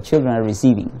education that our children are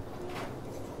receiving?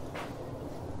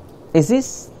 Is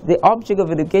this the object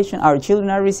of education our children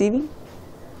are receiving?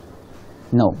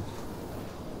 No.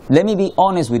 Let me be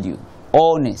honest with you.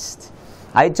 Honest.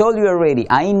 I told you already,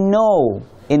 I know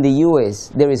in the U.S.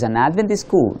 there is an Adventist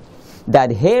school that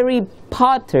Harry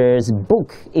Potter's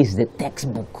book is the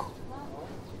textbook.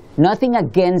 Nothing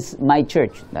against my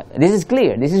church. This is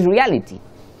clear. This is reality.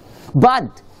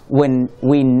 But when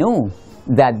we knew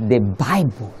that the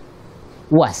Bible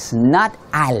was not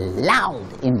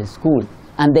allowed in the school,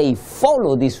 and they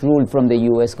follow this rule from the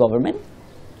U.S. government,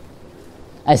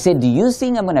 I said, do you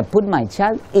think I'm going to put my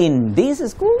child in this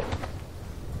school?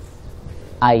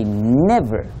 I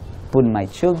never put my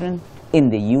children in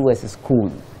the U.S.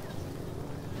 school.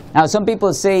 Now, some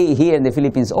people say here in the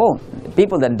Philippines, oh,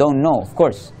 people that don't know, of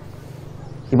course.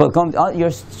 People come, oh,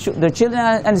 the children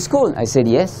are in school. I said,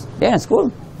 yes, they're in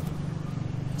school.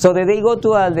 So did they go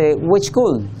to which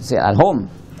school? I said, at home.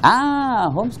 Ah,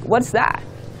 home school. What's that?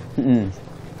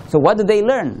 So what do they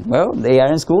learn? Well, they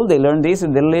are in school, they learn this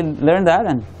and they learn that.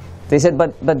 And they said,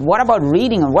 but what about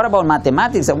reading, and what about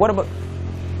mathematics, and what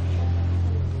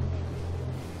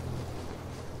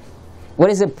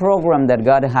is the program that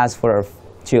God has for our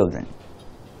children?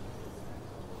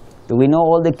 Do we know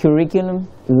all the curriculum?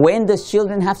 When does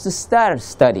children have to start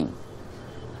studying?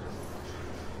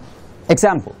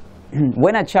 Example,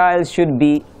 when a child should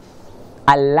be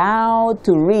allowed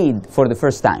to read for the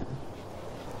first time.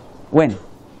 When?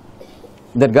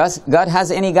 Does God has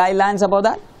any guidelines about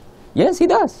that? Yes, He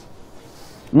does.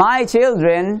 My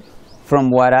children, from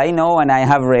what I know and I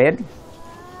have read,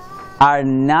 are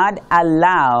not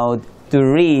allowed to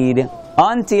read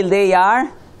until they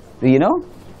are, do you know?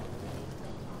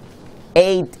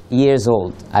 8 years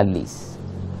old at least.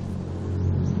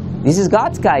 This is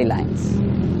God's guidelines.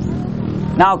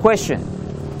 Now question.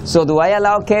 So do I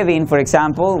allow Kevin, for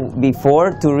example,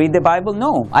 before to read the Bible?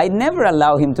 No, I never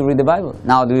allow him to read the Bible.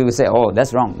 Now do we say, oh,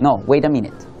 that's wrong? No, wait a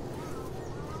minute.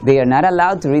 They are not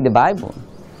allowed to read the Bible,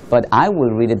 but I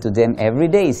will read it to them every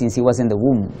day since he was in the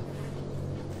womb.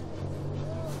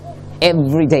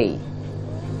 Every day.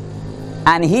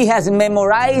 And he has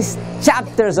memorized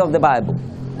chapters of the Bible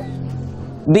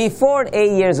before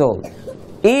 8 years old.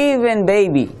 Even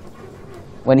baby,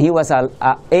 when he was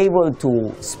able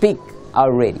to speak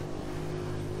already.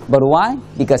 But why?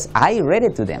 Because I read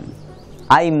it to them.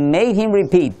 I made him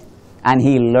repeat, and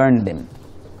he learned them.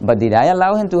 But did I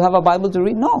allow him to have a Bible to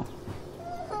read? No.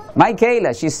 My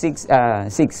Kayla, she's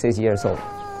 6 years old.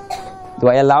 Do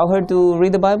I allow her to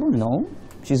read the Bible? No,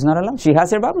 she's not allowed. She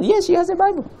has her Bible? Yes, she has her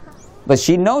Bible. But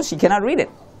she knows she cannot read it.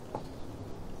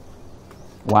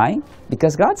 Why?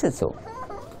 Because God said so.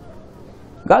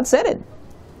 God said it.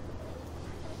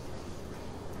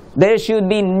 There should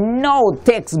be no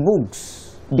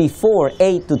textbooks before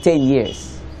 8 to 10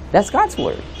 years. That's God's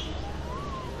word.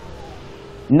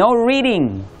 No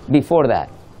reading before that.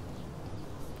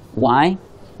 Why?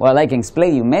 Well, I can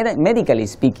explain you medically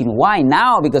speaking why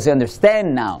now, because I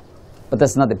understand now. But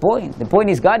that's not the point. The point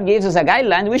is God gives us a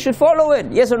guideline, we should follow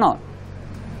it, yes or no?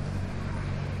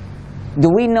 Do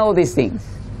we know these things?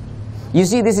 You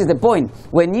see, this is the point.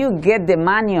 When you get the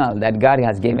manual that God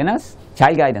has given us,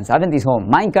 Child Guidance, Adventist Home,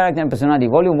 Mind, Character, and Personality,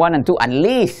 Volume 1 and 2, at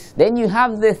least, then you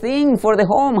have the thing for the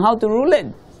home, how to rule it.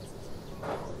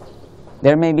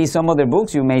 There may be some other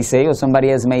books you may say, or somebody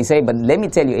else may say, but let me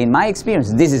tell you, in my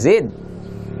experience, this is it.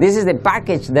 This is the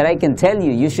package that I can tell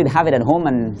you. You should have it at home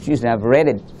and you should have read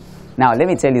it. Now, let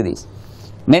me tell you this.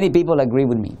 Many people agree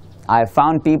with me. I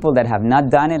found people that have not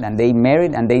done it, and they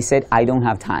married, and they said, I don't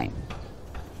have time.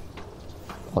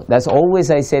 That's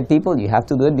always I said, people, you have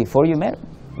to do it before you marry.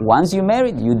 Once you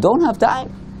marry, you don't have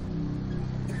time.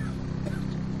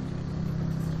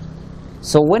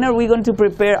 So when are we going to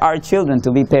prepare our children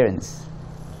to be parents?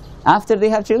 After they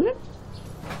have children?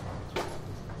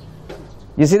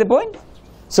 You see the point?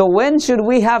 So when should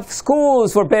we have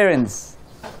schools for parents?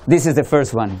 This is the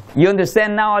first one. You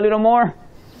understand now a little more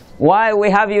why we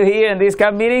have you here in this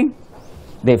camp meeting?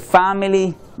 The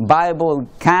family Bible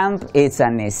camp is a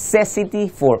necessity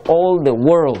for all the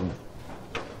world.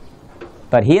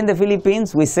 But here in the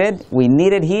Philippines, we said we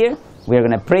need it here. We are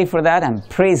going to pray for that, and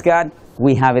praise God,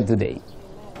 we have it today.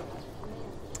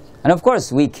 And of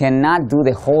course, we cannot do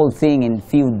the whole thing in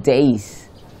few days.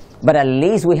 But at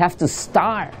least we have to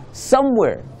start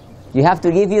somewhere. You have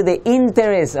to give you the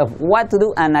interest of what to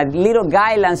do and a little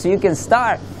guideline so you can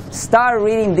start. Start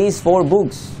reading these 4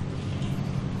 books.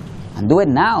 And do it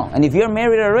now. And if you're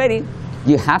married already,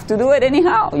 you have to do it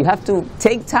anyhow. You have to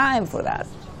take time for that.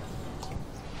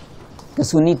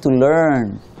 Because we need to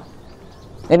learn.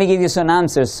 Let me give you some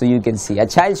answers so you can see. A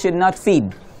child should not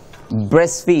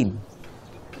breastfeed,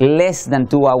 less than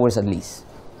 2 hours at least.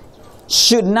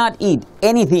 Should not eat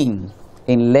anything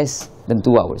in less than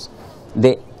 2 hours.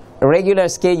 The regular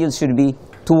schedule should be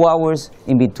 2 hours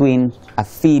in between a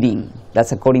feeding.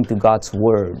 That's according to God's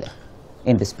word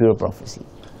in the Spirit of Prophecy.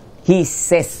 He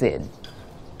says it.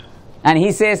 And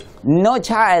he says, no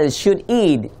child should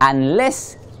eat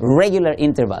unless regular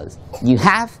intervals. You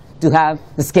have to have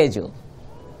the schedule,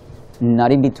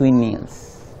 not in between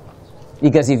meals.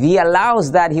 Because if he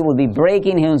allows that, he will be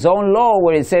breaking his own law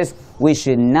where it says we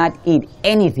should not eat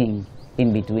anything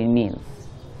in between meals.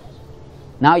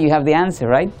 Now you have the answer,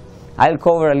 right? I'll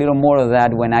cover a little more of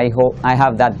that when I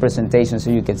have that presentation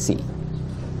so you can see.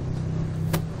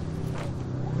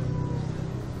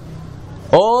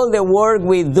 All the work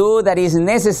we do that is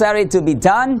necessary to be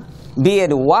done, be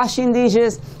it washing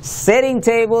dishes, setting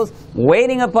tables,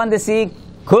 waiting upon the sick,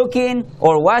 cooking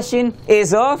or washing,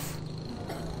 is of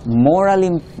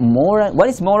moral. What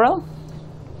is moral?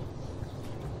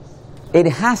 It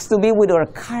has to be with our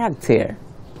character.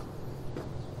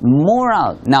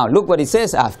 Moral. Now look what it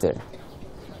says after.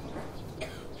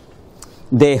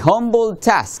 The humble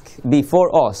task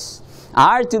before us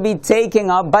are to be taken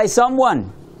up by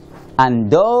someone.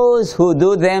 And those who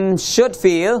do them should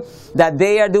feel that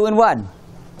they are doing what?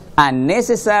 A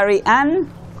necessary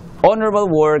and honorable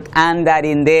work, and that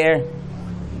in their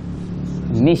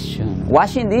mission.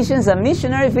 Washing dishes a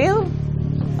missionary field?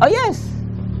 Oh yes.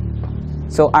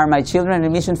 So are my children in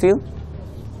a mission field?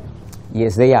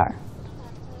 Yes, they are.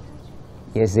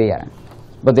 Yes, they are.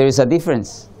 But there is a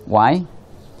difference. Why?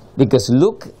 Because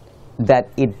look that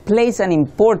it plays an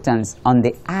importance on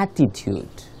the attitude.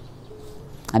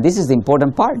 And this is the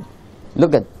important part.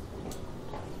 Look at,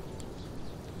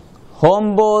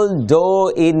 humble though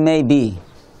it may be,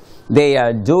 they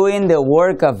are doing the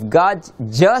work of God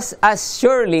just as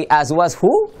surely as was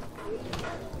who?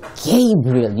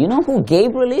 Gabriel. You know who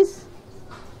Gabriel is?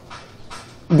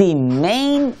 The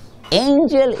main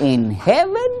angel in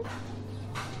heaven.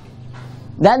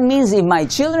 That means if my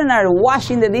children are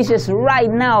washing the dishes right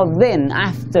now, then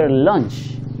after lunch,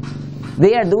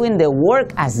 they are doing the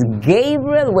work as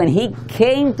Gabriel when he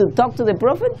came to talk to the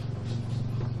prophet.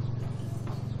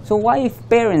 So why if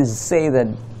parents say that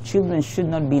children should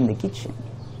not be in the kitchen?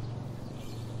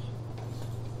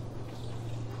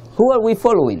 Who are we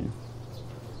following?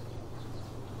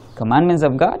 Commandments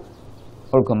of God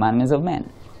or commandments of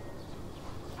man?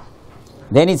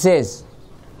 Then it says,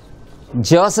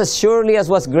 just as surely as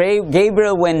was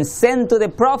Gabriel when sent to the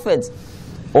prophets,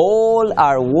 all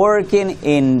are working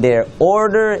in their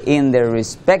order, in their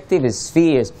respective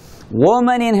spheres.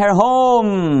 Woman in her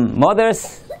home,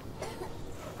 mothers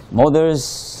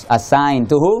assigned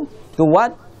to who? To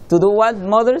what? To do what,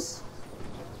 mothers?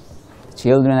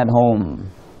 Children at home.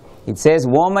 It says,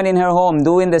 woman in her home,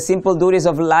 doing the simple duties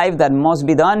of life that must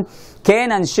be done,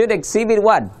 can and should exhibit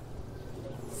what?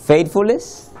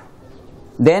 Faithfulness.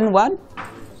 Then what?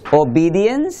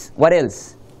 Obedience. What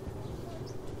else?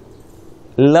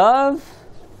 Love,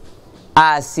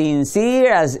 as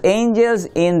sincere as angels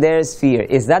in their sphere.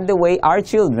 Is that the way our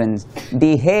children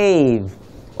behave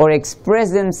or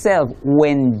express themselves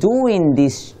when doing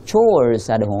these chores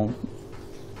at home?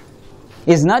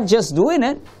 It's not just doing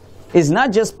it. It's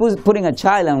not just putting a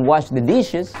child and wash the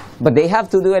dishes, but they have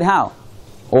to do it how?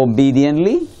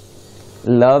 Obediently,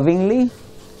 lovingly,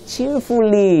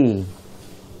 cheerfully.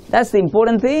 That's the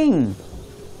important thing.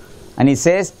 And it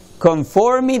says,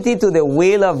 conformity to the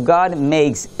will of God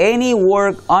makes any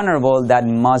work honorable that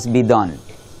must be done.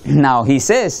 Now he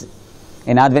says,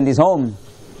 in Adventist home,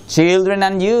 children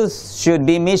and youth should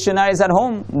be missionaries at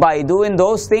home by doing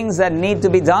those things that need to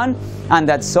be done and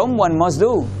that someone must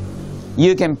do.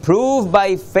 You can prove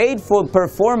by faithful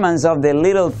performance of the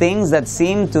little things that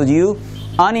seem to you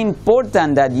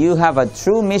unimportant that you have a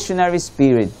true missionary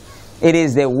spirit. It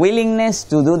is the willingness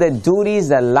to do the duties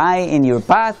that lie in your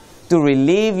path to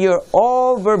relieve your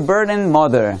overburdened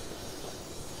mother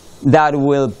that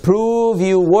will prove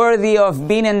you worthy of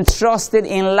being entrusted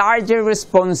in larger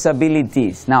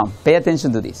responsibilities. Now, pay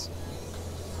attention to this.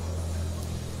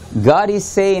 God is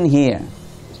saying here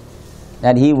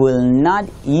that He will not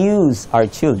use our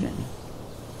children.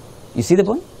 You see the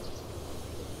point?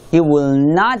 He will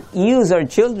not use our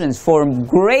children for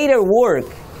greater work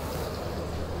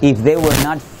if they were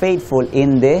not faithful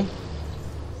in the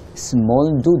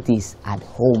small duties at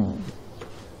home.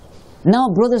 Now,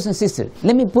 brothers and sisters,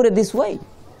 let me put it this way.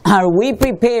 Are we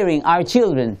preparing our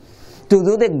children to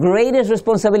do the greatest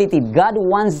responsibility God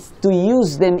wants to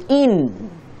use them in?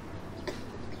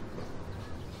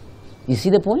 You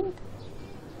see the point?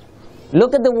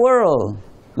 Look at the world.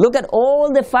 Look at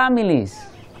all the families.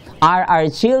 Are our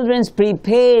children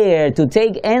prepared to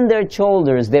take on their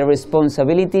shoulders the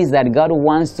responsibilities that God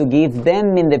wants to give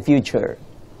them in the future?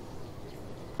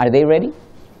 Are they ready?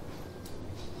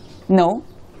 No.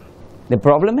 The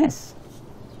problem is,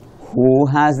 who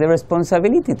has the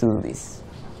responsibility to do this?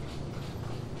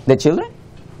 The children?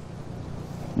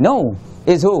 No.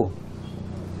 It's who?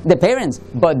 The parents.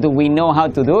 But do we know how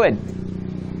to do it?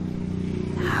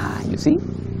 You see?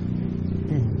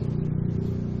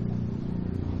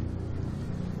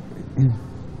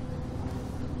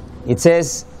 It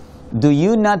says, do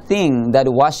you not think that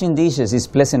washing dishes is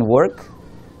pleasant work?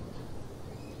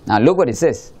 Now look what it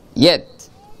says. Yet,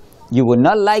 you would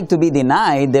not like to be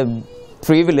denied the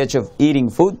privilege of eating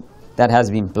food that has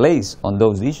been placed on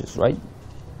those dishes, right?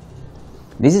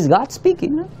 This is God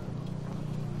speaking. Huh?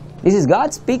 This is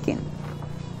God speaking.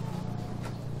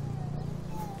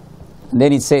 And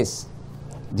then it says,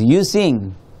 do you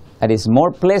think that it's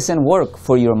more pleasant work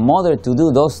for your mother to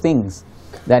do those things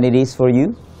than it is for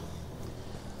you?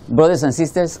 Brothers and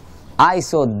sisters, I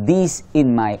saw this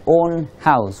in my own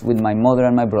house with my mother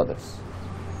and my brothers.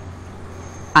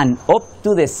 And up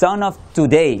to the sun of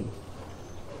today,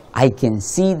 I can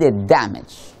see the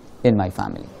damage in my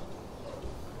family.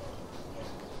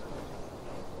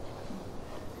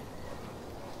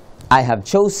 I have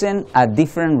chosen a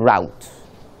different route,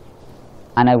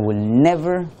 and I will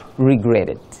never regret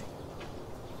it.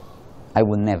 I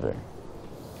will never.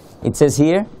 It says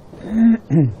here,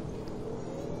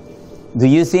 do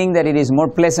you think that it is more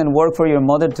pleasant work for your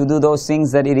mother to do those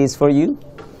things than it is for you?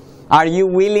 Are you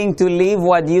willing to leave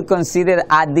what you consider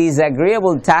a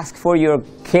disagreeable task for your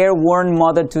careworn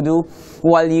mother to do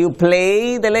while you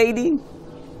play the lady?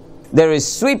 There is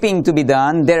sweeping to be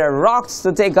done. There are rocks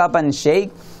to take up and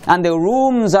shake. And the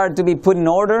rooms are to be put in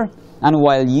order. And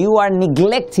while you are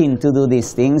neglecting to do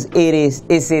these things,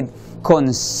 is it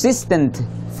consistent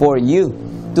for you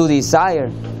to desire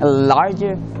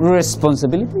larger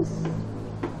responsibilities?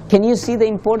 Can you see the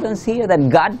importance here that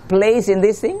God plays in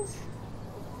these things?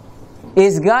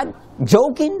 Is God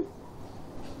joking?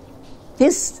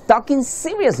 He's talking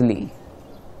seriously.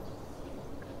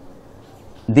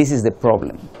 This is the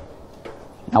problem.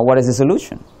 Now, what is the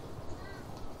solution?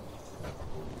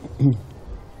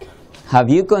 Have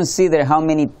you considered how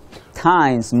many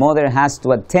times mother has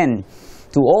to attend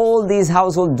to all these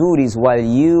household duties while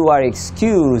you are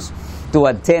excused to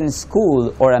attend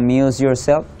school or amuse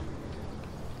yourself?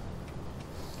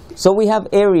 So we have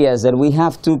areas that we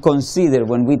have to consider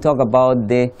when we talk about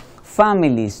the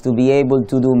families to be able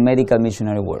to do medical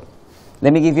missionary work.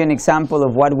 Let me give you an example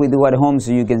of what we do at home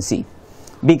so you can see.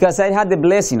 Because I had the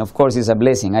blessing, of course it's a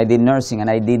blessing, I did nursing and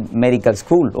I did medical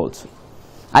school also.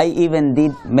 I even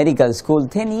did medical school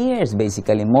 10 years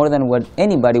basically, more than what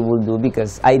anybody will do,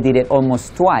 because I did it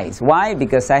almost twice. Why?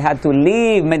 Because I had to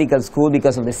leave medical school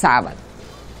because of the Sabbath.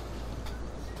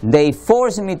 They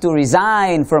forced me to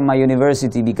resign from my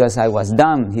university because I was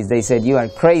dumb. They said, you are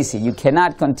crazy, you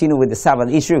cannot continue with the Sabbath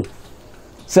issue.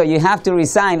 So you have to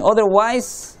resign,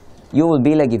 otherwise you will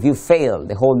be like if you fail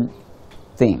the whole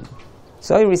thing.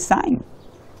 So I resigned,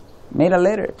 made a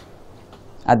letter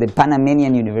at the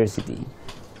Panamanian University,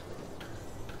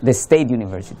 the State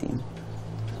University.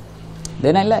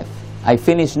 Then I left. I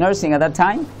finished nursing at that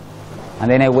time, and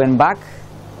then I went back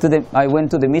to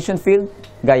the mission field,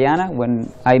 Guyana,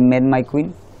 when I met my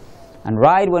queen. And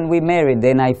right when we married,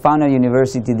 then I found a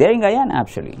university there in Guyana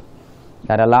actually,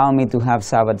 that allowed me to have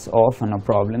Sabbaths off, no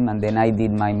problem, and then I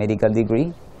did my medical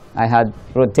degree. I had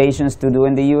rotations to do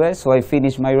in the U.S., so I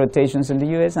finished my rotations in the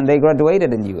U.S., and they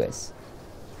graduated in the U.S.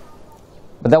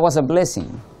 But that was a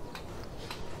blessing,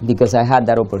 because I had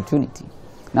that opportunity.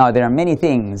 Now, there are many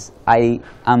things I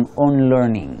am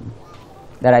unlearning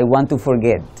that I want to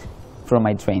forget from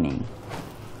my training.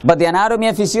 But the anatomy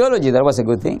and physiology, that was a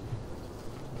good thing.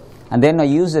 And then I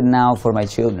use it now for my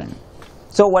children.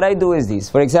 So what I do is this.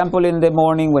 For example, in the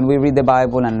morning when we read the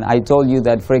Bible, and I told you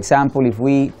that, for example, if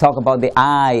we talk about the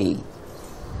eye,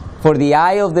 for the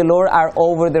eye of the Lord are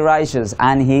over the righteous,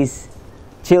 and his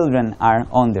children are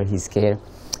under his care.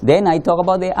 Then I talk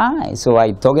about the eye. So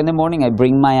I talk in the morning, I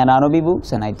bring my anatomy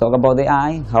books, and I talk about the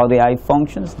eye, how the eye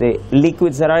functions, the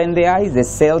liquids that are in the eyes, the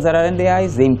cells that are in the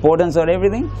eyes, the importance of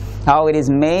everything, how it is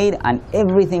made, and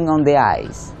everything on the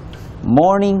eyes,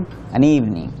 morning and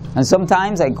evening. And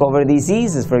sometimes I cover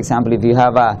diseases. For example, if you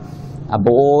have a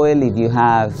boil, if you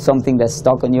have something that's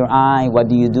stuck on your eye, what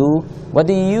do you do? What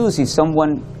do you use if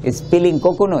someone is peeling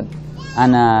coconut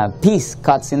and a piece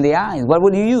cuts in the eye? What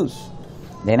would you use?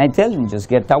 Then I tell them, just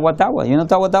get tawa tawa. You know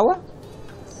tawa tawa?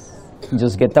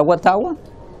 Just get tawa tawa,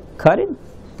 cut it,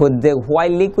 put the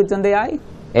white liquid on the eye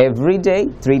every day,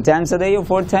 3 times a day or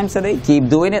 4 times a day. Keep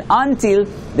doing it until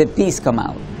the piece come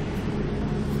out.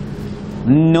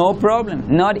 No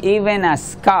problem, not even a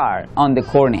scar on the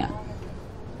cornea.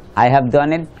 I have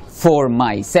done it for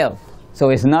myself.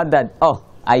 So it's not that, oh,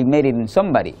 I made it in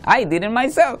somebody. I did it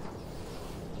myself.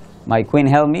 My queen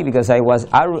helped me because I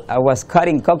was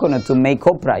cutting coconut to make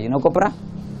copra. You know copra?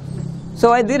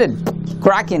 So I did it,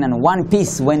 cracking, and 1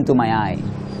 piece went to my eye.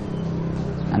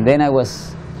 And then I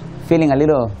was feeling a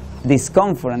little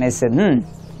discomfort, and I said,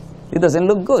 it doesn't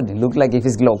look good. It looked like if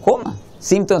it's glaucoma.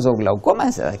 Symptoms of glaucoma. I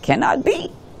said, it cannot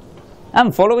be.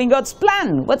 I'm following God's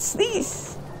plan. What's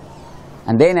this?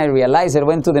 And then I realized, I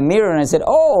went to the mirror and I said,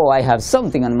 oh, I have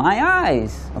something on my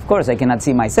eyes. Of course, I cannot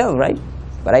see myself, right?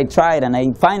 But I tried, and I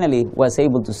finally was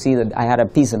able to see that I had a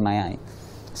piece in my eye.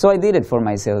 So I did it for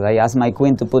myself. I asked my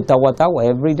queen to put tawa tawa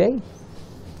every day.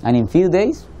 And in few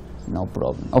days, no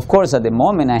problem. Of course, at the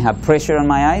moment, I have pressure on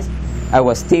my eyes. I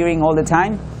was tearing all the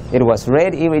time. It was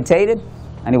red, irritated,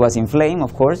 and it was inflamed,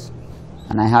 of course.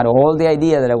 And I had all the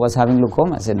idea that I was having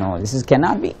glaucoma. I said, no,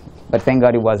 cannot be. But thank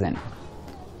God it wasn't.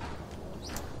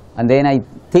 And then I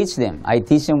teach them. I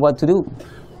teach them what to do.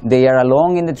 They are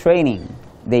along in the training.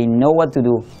 They know what to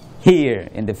do here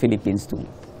in the Philippines too.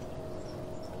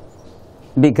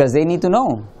 Because they need to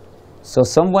know. So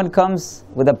someone comes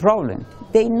with a problem,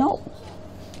 they know.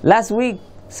 Last week,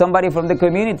 somebody from the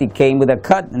community came with a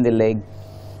cut in the leg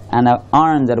and an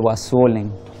arm that was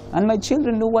swollen. And my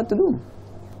children knew what to do.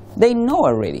 They know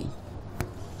already.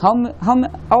 How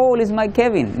old is my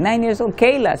Kevin? 9 years old.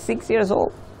 Kayla, 6 years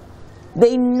old.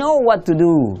 They know what to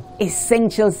do.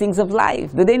 Essential things of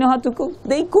life. Do they know how to cook?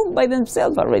 They cook by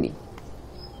themselves already.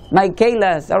 My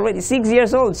Kayla is already 6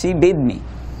 years old. She beat me.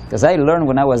 Because I learned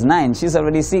when I was 9. She's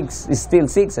already 6, is still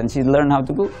 6, and she learned how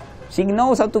to cook. She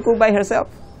knows how to cook by herself.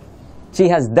 She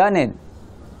has done it.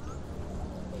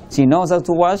 She knows how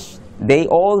to wash. They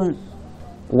all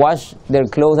wash their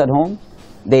clothes at home.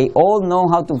 They all know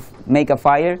how to make a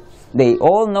fire. They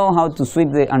all know how to sweep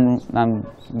and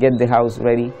get the house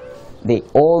ready. They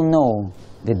all know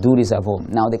the duties of home.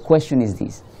 Now the question is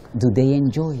this: do they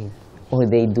enjoy it, or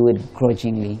they do it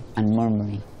grudgingly and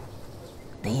murmuring?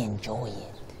 They enjoy it.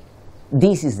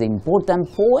 This is the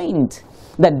important point.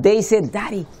 That they said,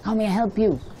 "Daddy, how may I help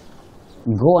you?"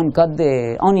 Go and cut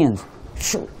the onions.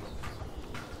 Sure,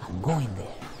 I'm going there.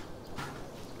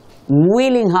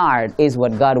 Willing heart is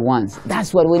what God wants.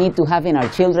 That's what we need to have in our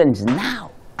children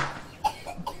now.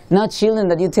 Not children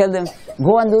that you tell them,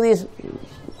 go and do this,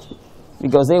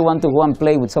 because they want to go and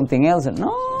play with something else.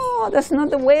 No, that's not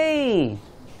the way.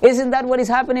 Isn't that what is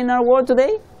happening in our world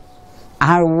today?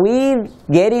 Are we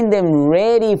getting them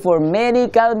ready for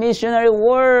medical missionary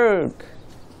work?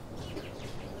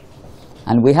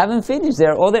 And we haven't finished.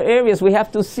 There are other areas we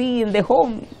have to see in the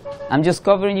home. I'm just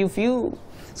covering you few.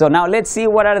 So now let's see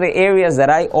what are the areas that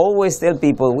I always tell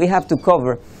people we have to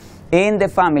cover in the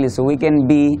family so we can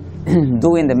be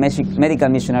doing the medical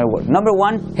missionary work. Number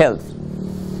 1, health.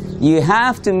 You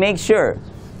have to make sure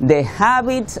the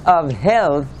habits of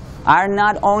health are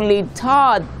not only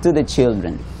taught to the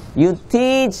children. You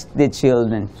teach the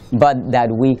children, but that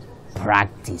we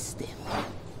practice them.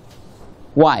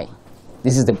 Why?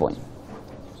 This is the point.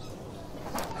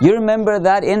 You remember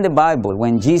that in the Bible,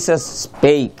 when Jesus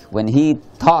spake, when he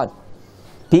taught,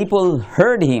 people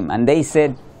heard him and they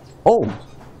said, "Oh,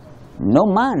 no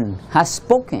man has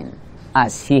spoken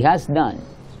as he has done.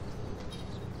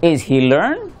 Is he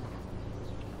learned?"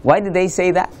 Why did they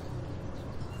say that?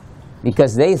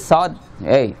 Because they thought,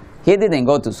 hey, he didn't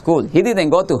go to school. He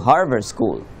didn't go to Harvard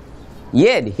school.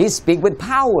 Yet he speak with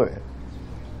power.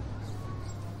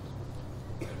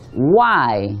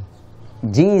 Why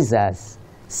Jesus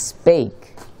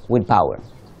spake with power?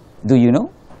 Do you know?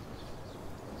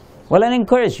 Well, I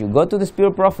encourage you, go to the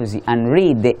Spirit of Prophecy and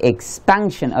read the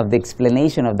expansion of the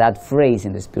explanation of that phrase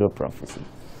in the Spirit of Prophecy.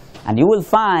 And you will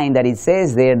find that it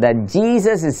says there that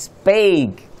Jesus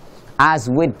spake as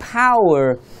with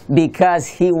power because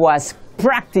he was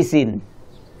practicing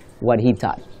what he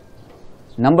taught.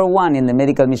 Number 1 in the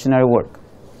medical missionary work,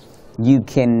 you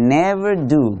can never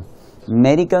do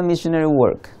medical missionary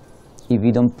work if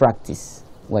you don't practice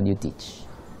what you teach.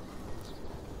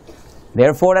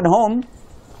 Therefore, at home,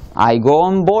 I go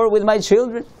on board with my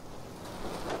children.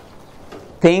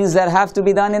 Things that have to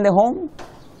be done in the home,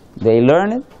 they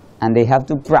learn it and they have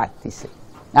to practice it.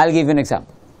 I'll give you an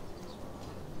example.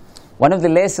 One of the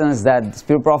lessons that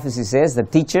Spirit Prophecy says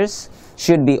that teachers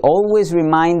should be always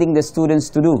reminding the students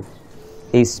to do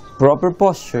is proper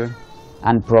posture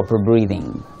and proper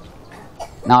breathing.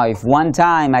 Now, if one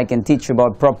time I can teach you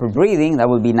about proper breathing, that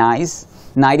would be nice.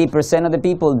 90% of the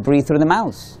people breathe through the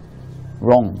mouth.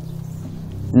 Wrong.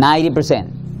 90%.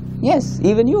 Yes,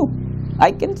 even you.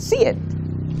 I can see it.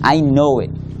 I know it.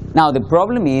 Now, the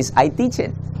problem is I teach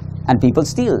it, and people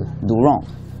still do wrong.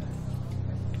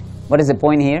 What is the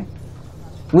point here?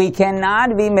 We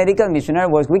cannot be medical missionary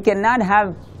work. We cannot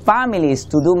have families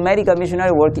to do medical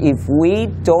missionary work if we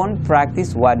don't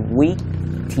practice what we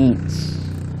teach.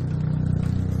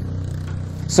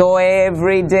 So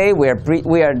every day we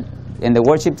are in the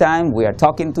worship time, we are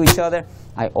talking to each other.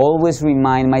 I always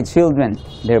remind my children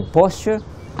their posture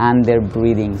and their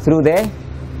breathing through the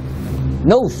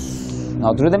nose,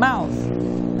 not through the mouth.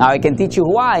 Now I can teach you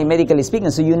why, medically speaking,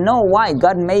 so you know why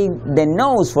God made the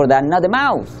nose for that, not the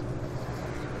mouth.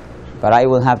 But I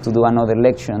will have to do another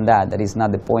lecture on that. That is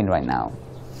not the point right now.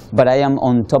 But I am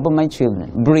on top of my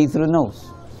children. Breathe through the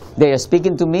nose. They are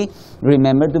speaking to me.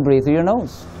 Remember to breathe through your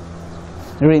nose.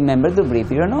 Remember to breathe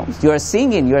through your nose. You are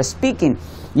singing, you are speaking.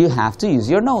 You have to use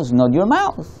your nose, not your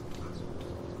mouth.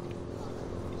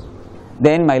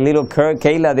 Then my little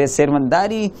Kayla, they said,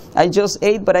 "Daddy, I just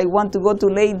ate, but I want to go to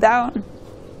lay down."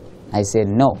 I said,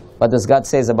 "No. What does God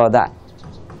say about that?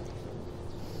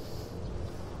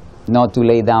 Not to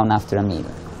lay down after a meal."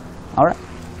 All right?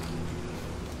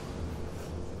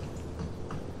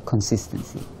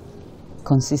 Consistency.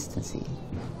 Consistency.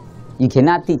 You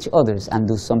cannot teach others and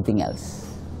do something else.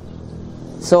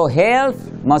 So health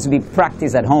must be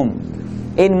practiced at home.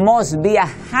 It must be a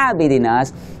habit in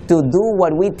us to do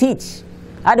what we teach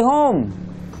at home.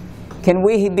 Can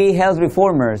we be health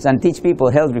reformers and teach people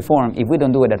health reform if we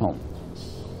don't do it at home?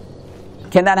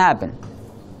 Can that happen?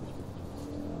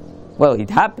 Well, it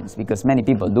happens because many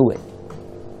people do it.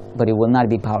 But it will not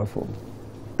be powerful.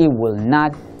 It will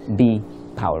not be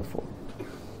powerful.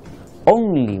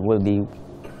 Only will be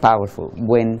powerful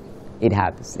when it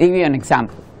happens. I'll give you an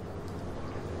example.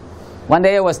 One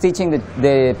day I was teaching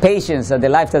the patients at the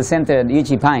Lifestyle Center at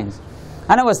UG Pines,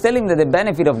 and I was telling them the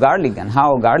benefit of garlic and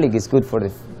how garlic is good for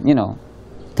the,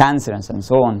 cancer and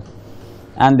so on.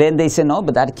 And then they said, no,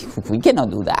 but we cannot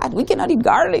do that. We cannot eat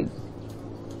garlic.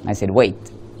 I said, wait.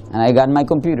 And I got my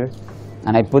computer,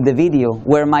 and I put the video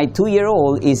where my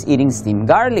 2-year-old is eating steamed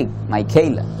garlic, my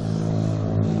Kayla.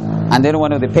 And then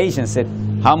one of the patients said,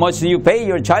 how much do you pay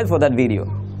your child for that video?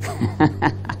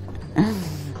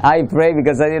 I prayed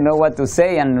because I didn't know what to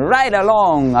say, and right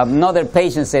along another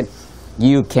patient said,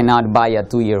 you cannot buy a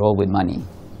 2-year-old with money.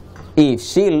 If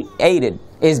she ate it,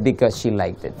 it's because she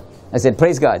liked it. I said,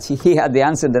 praise God, he had the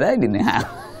answer that I didn't have.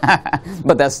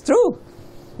 But that's true.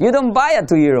 You don't buy a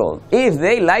 2-year-old. If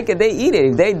they like it, they eat it.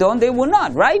 If they don't, they will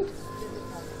not, right?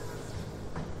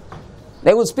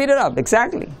 They will speed it up,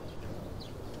 exactly.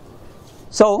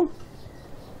 So,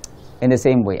 in the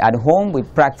same way, at home we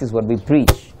practice what we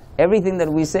preach. Everything that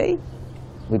we say,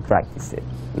 we practice it.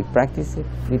 We practice it,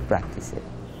 we practice it.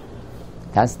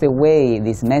 That's the way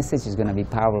this message is going to be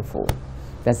powerful.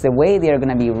 That's the way they are going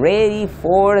to be ready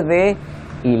for the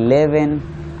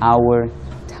 11-hour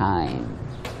time.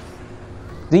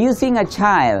 Do you think a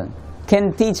child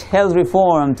can teach health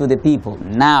reform to the people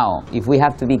now if we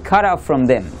have to be cut off from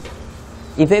them,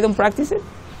 if they don't practice it?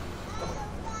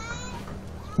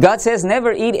 God says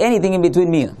never eat anything in between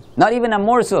meals, not even a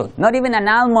morsel, not even an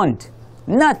almond.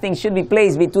 Nothing should be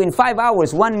placed between 5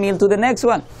 hours, one meal to the next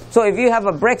one. So if you have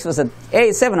a breakfast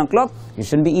at 7 o'clock, you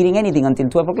shouldn't be eating anything until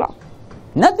 12 o'clock.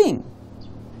 Nothing.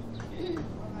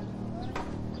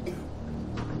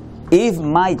 If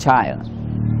my child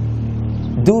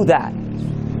do that,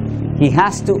 he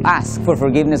has to ask for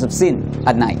forgiveness of sin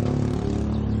at night.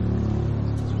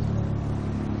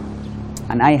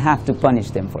 And I have to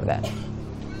punish them for that.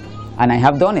 And I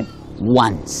have done it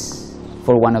once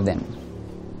for one of them.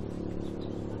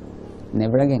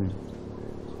 Never again.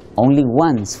 Only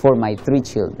once for my 3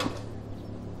 children.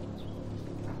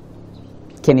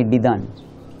 Can it be done?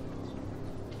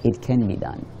 It can be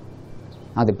done.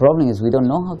 Now the problem is we don't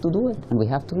know how to do it, and we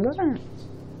have to learn.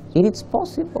 It is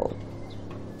possible.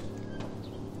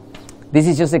 This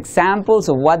is just examples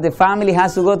of what the family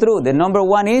has to go through. The number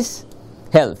one is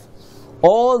health.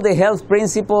 All the health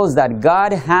principles that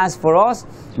God has for us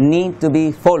need to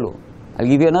be followed. I'll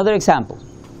give you another example.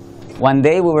 One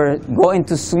day we were going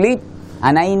to sleep,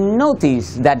 and I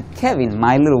noticed that Kevin,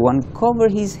 my little one,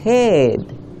 covered his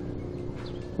head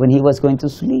when he was going to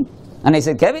sleep. And I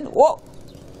said, Kevin, whoa,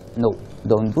 no,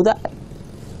 don't do that.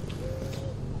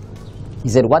 He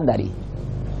said, what, Daddy?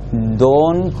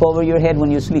 Don't cover your head when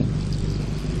you sleep.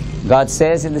 God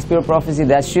says in the Spirit of Prophecy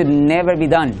that should never be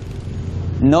done.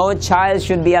 No child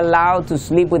should be allowed to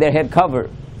sleep with their head covered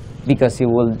because it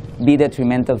will be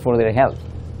detrimental for their health.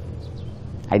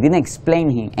 I didn't explain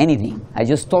him anything. I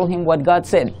just told him what God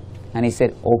said. And he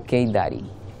said, okay, Daddy.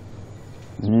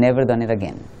 Never done it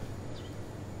again.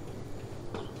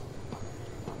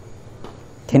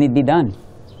 Can it be done?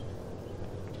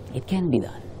 It can be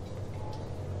done.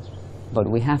 But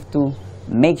we have to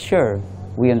make sure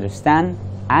we understand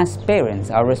as parents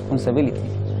our responsibility.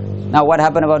 Now what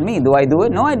happened about me? Do I do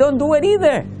it? No, I don't do it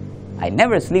either. I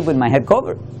never sleep with my head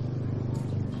covered.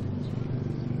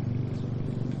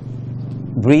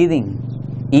 Breathing,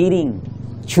 eating,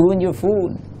 chewing your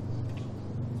food.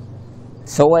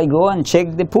 So I go and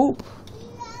check the poop.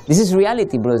 This is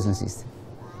reality, brothers and sisters.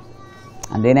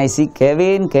 And then I see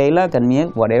Kevin, Kayla, Carmiel,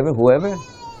 whatever, whoever.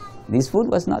 This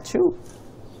food was not true.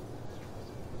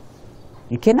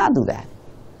 You cannot do that.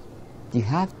 You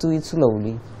have to eat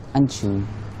slowly and chew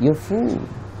your food.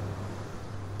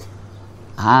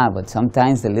 But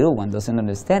sometimes the little one doesn't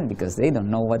understand because they don't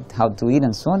know how to eat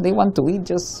and so on. They want to eat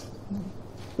just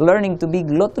learning to be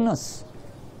gluttonous.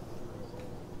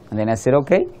 And then I said,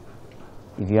 okay,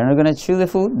 if you're not going to chew the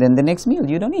food, then the next meal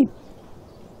you don't eat.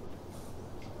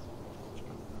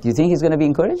 Do you think he's going to be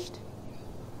encouraged?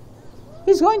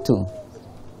 He's going to.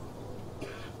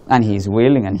 And he's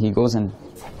willing, and he goes and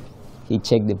he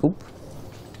checks the poop.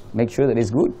 Make sure that it's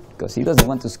good, because he doesn't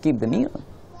want to skip the meal.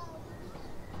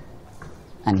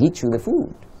 And he chew the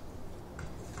food.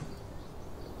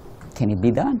 Can it be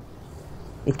done?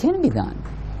 It can be done.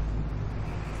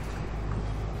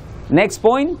 Next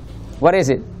point, what is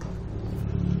it?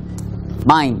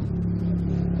 Mind.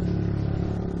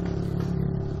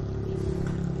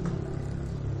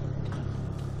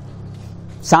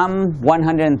 Psalm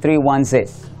 103:1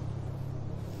 says,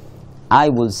 I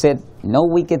will set no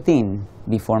wicked thing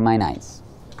before mine eyes.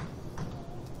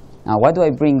 Now, why do I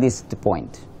bring this to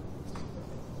point?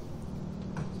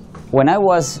 when I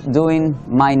was doing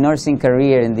my nursing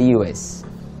career in the U.S.,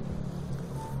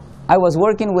 I was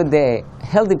working with the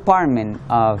health department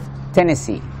of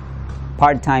Tennessee,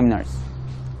 part-time nurse.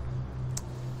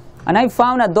 And I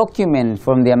found a document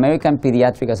from the American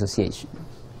Pediatric Association.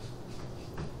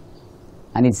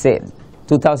 And it said,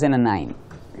 2009,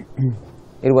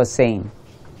 it was saying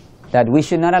that we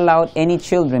should not allow any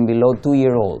children below 2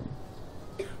 years old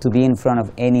to be in front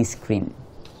of any screen.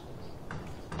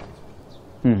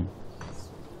 Did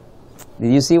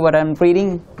you see what I'm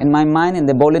reading in my mind in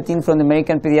the bulletin from the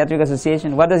American Pediatric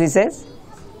Association? What does it say?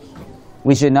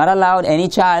 We should not allow any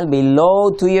child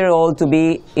below 2 years old to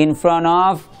be in front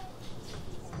of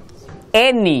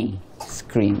any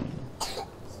screen.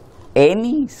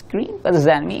 Any screen? What does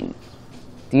that mean?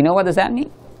 Do you know what does that mean?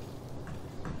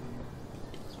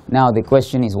 Now the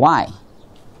question is why?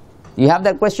 Do you have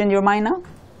that question in your mind now?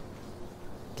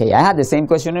 Okay, I had the same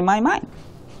question in my mind.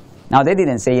 Now they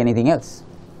didn't say anything else.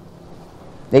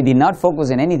 They did not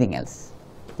focus on anything else.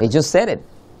 They just said it.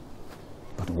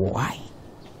 But why?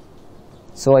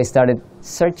 So I started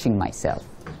searching myself.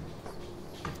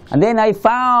 And then I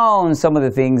found some of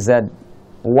the things that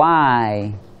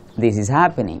why this is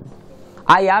happening.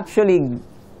 I actually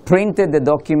printed the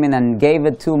document and gave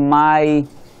it to my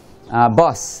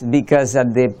boss, because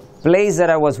at the place that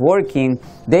I was working,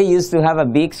 they used to have a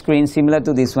big screen similar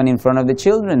to this one in front of the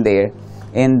children there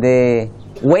in the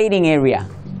waiting area.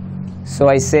 So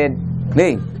I said,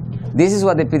 hey, this is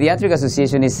what the Pediatric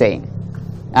Association is saying.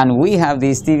 And we have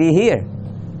this TV here.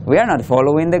 We are not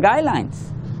following the guidelines.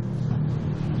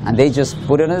 And they just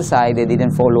put it aside. They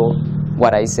didn't follow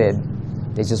what I said.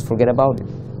 They just forget about it.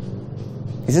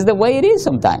 This is the way it is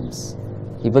sometimes.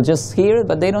 People just hear it,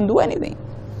 but they don't do anything.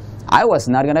 I was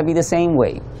not going to be the same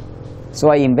way.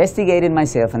 So I investigated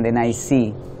myself, and then I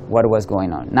see what was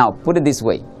going on. Now, put it this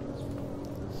way.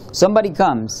 Somebody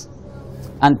comes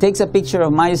and takes a picture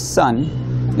of my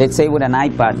son, let's say with an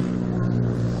iPad,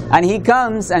 and he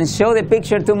comes and shows the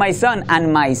picture to my son,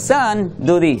 and my son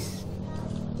do this.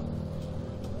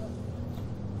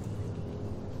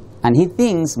 And he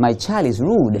thinks my child is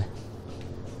rude.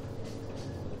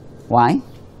 Why?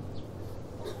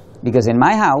 Because in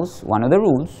my house, one of the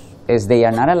rules is they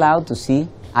are not allowed to see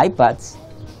iPads,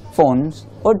 phones,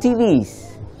 or TVs.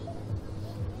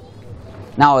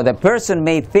 Now, the person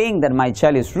may think that my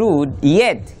child is rude,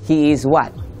 yet he is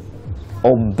what?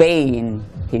 Obeying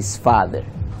his father.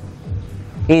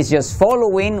 He's just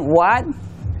following what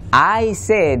I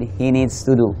said he needs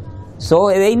to do. So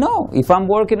they know, if I'm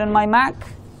working on my Mac,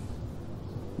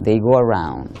 they go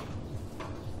around.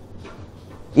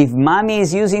 If mommy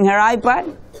is using her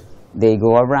iPad, they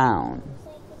go around.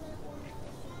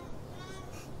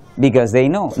 Because they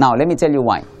know. Now, let me tell you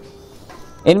why.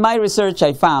 In my research,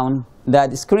 I found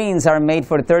that screens are made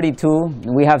for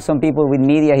 32. We have some people with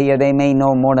media here, they may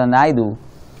know more than I do,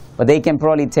 but they can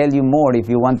probably tell you more if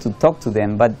you want to talk to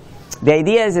them. But the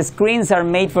idea is the screens are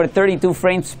made for 32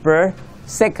 frames per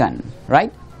second,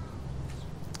 right?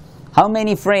 How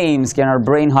many frames can our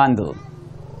brain handle?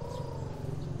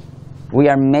 We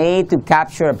are made to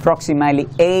capture approximately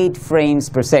 8 frames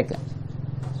per second.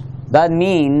 That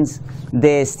means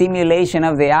the stimulation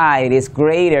of the eye is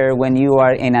greater when you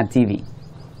are in a TV.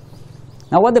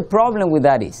 Now, what the problem with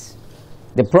that is?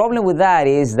 The problem with that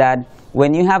is that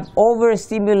when you have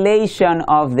overstimulation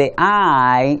of the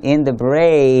eye in the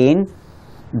brain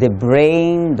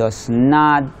does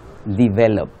not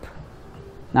develop.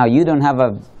 Now, you don't have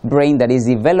a brain that is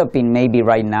developing maybe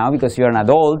right now because you're an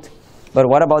adult, but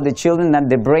what about the children that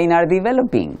the brain are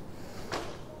developing?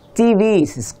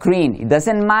 TVs, screen, it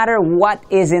doesn't matter what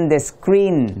is in the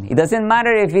screen. It doesn't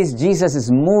matter if it's Jesus'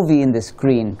 movie in the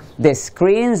screen. The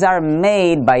screens are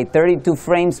made by 32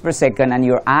 frames per second, and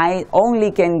your eye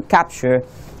only can capture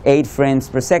 8 frames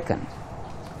per second.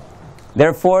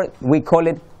 Therefore, we call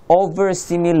it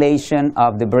overstimulation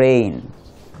of the brain.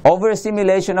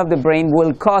 Overstimulation of the brain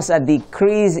will cause a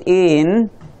decrease in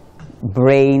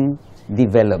brain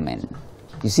development.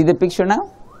 You see the picture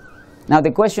now? Now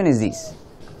the question is this.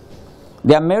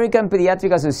 The American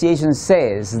Pediatric Association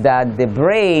says that the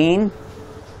brain,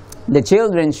 the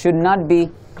children should not be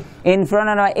in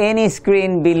front of any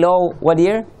screen below what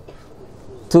year?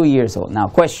 2 years old. Now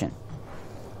question,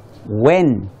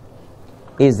 when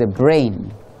is the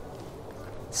brain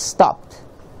stopped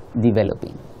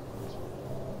developing?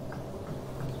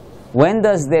 When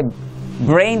does the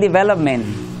brain development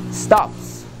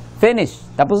stops? Finish?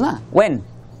 Tapos na. When?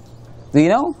 Do you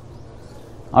know?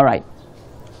 All right.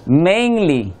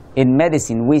 Mainly in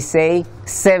medicine, we say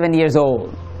 7 years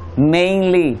old.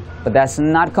 Mainly, but that's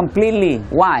not completely.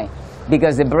 Why?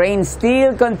 Because the brain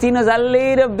still continues a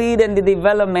little bit in the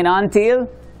development until,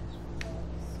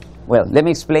 well, let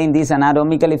me explain this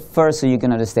anatomically first so you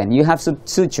can understand. You have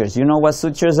sutures. You know what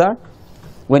sutures are?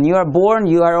 When you are born,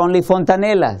 you are only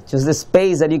fontanella, just the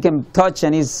space that you can touch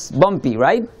and it's bumpy,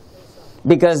 right?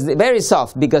 Because very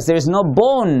soft, because there's no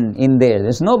bone in there.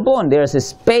 There's no bone. There's a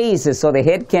space so the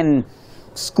head can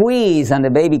squeeze and the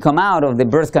baby come out of the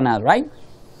birth canal, right?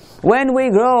 When we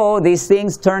grow, these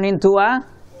things turn into a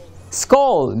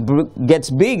skull, gets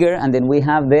bigger, and then we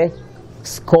have the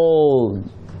skull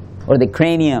or the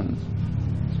cranium.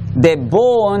 The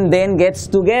bone then gets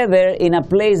together in a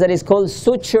place that is called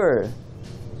suture,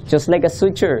 just like a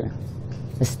suture,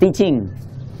 a stitching.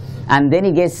 And then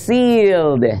it gets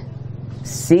sealed.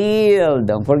 Sealed,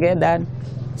 don't forget that.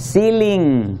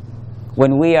 Sealing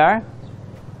when we are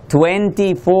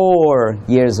 24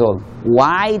 years old.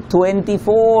 Why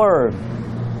 24?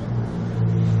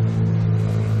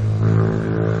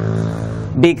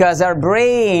 Because our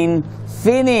brain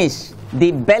finished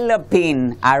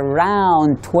developing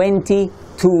around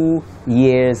 22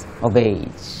 years of age.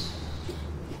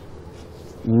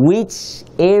 Which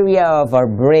area of our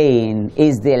brain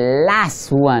is the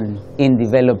last one in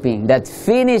developing, that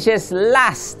finishes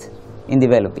last in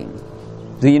developing?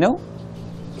 Do you know?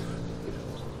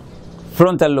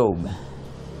 Frontal lobe.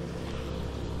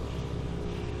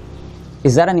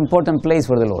 Is that an important place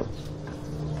for the Lord?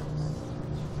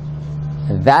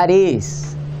 That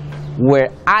is where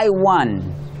I want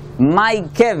my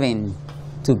Kevin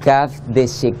to have the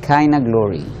Shekinah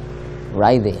glory.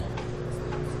 Right there.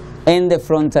 In the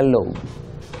frontal lobe.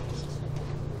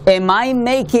 Am I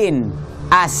making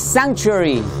a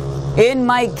sanctuary in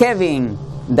my Kevin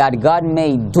that God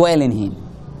may dwell in him?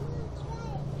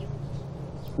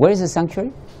 Where is the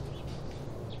sanctuary?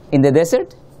 In the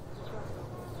desert?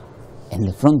 In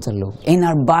the frontal lobe. In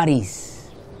our bodies.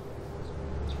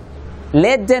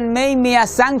 Let them make me a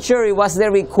sanctuary was the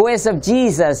request of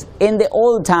Jesus in the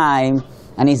old time,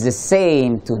 and it's the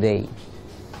same today.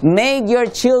 Make your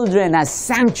children a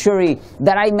sanctuary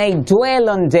that I may dwell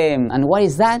on them. And what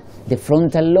is that? The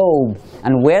frontal lobe.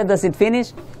 And where does it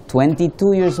finish?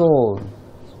 22 years old.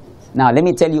 Now let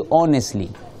me tell you honestly,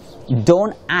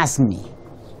 don't ask me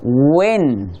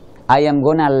when I am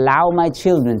going to allow my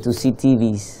children to see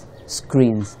TVs,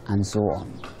 screens, and so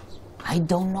on. I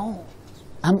don't know.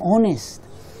 I'm honest.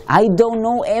 I don't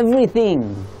know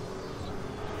everything.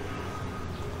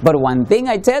 But one thing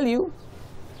I tell you,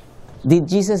 did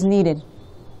Jesus need it?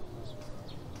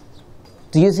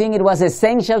 Do you think it was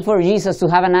essential for Jesus to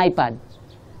have an iPad?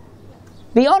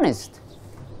 Be honest.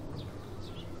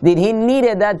 Did he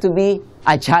needed that to be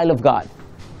a child of God?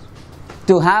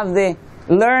 To have the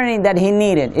learning that he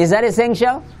needed? Is that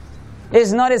essential?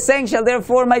 It's not essential,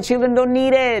 therefore my children don't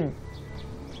need it.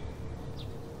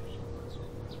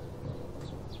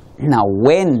 Now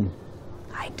when?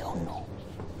 I don't know.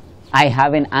 I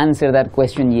haven't answered that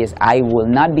question yet. I will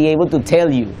not be able to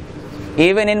tell you.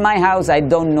 Even in my house, I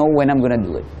don't know when I'm going to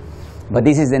do it. But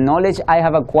this is the knowledge I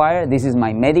have acquired. This is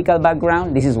my medical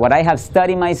background. This is what I have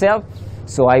studied myself.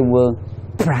 So I will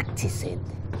practice it.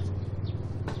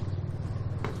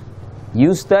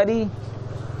 You study.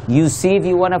 You see if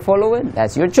you want to follow it.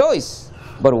 That's your choice.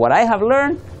 But what I have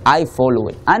learned, I follow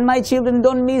it. And my children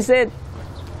don't miss it.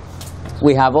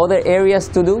 We have other areas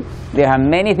to do. There are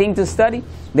many things to study.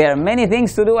 There are many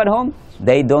things to do at home.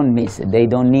 They don't miss it. They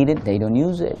don't need it. They don't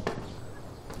use it.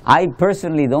 I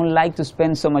personally don't like to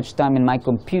spend so much time in my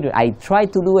computer. I try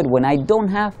to do it when I don't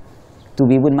have to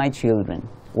be with my children.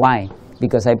 Why?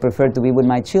 Because I prefer to be with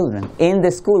my children in the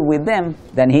school with them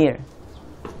than here.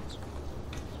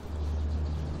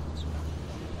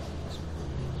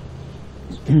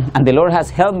 And the Lord has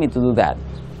helped me to do that.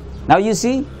 Now you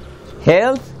see,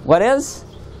 health, what else?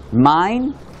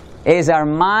 Mind. Is our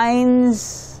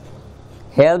minds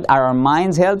health? Are our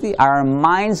minds healthy? Are our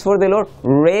minds for the Lord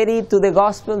ready to the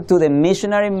gospel, to the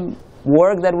missionary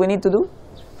work that we need to do?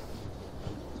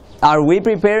 Are we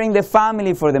preparing the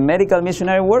family for the medical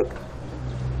missionary work?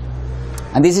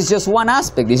 And this is just one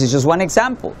aspect. This is just one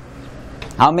example.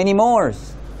 How many more?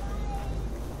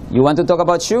 You want to talk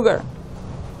about sugar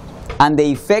and the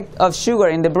effect of sugar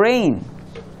in the brain?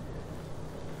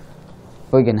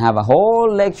 We can have a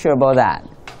whole lecture about that.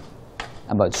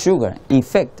 About sugar,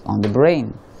 effect on the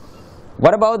brain.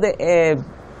 What about the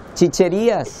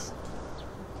chicherias?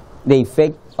 The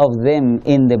effect of them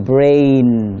in the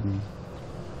brain.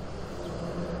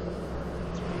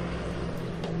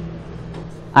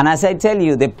 And as I tell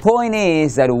you, the point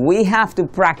is that we have to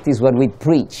practice what we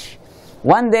preach.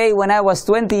 One day when I was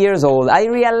 20 years old, I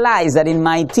realized that in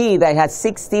my teeth I had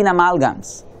 16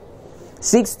 amalgams.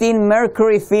 16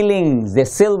 mercury fillings, the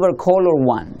silver color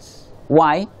ones.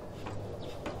 Why?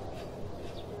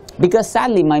 Because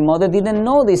sadly my mother didn't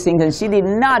know these things, and she did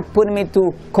not put me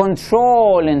to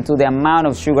control into the amount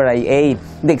of sugar I ate,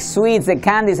 the sweets, the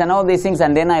candies, and all these things.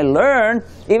 And then I learned,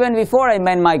 even before I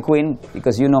met my queen,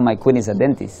 because you know my queen is a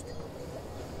dentist.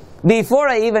 Before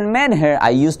I even met her, I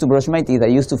used to brush my teeth, I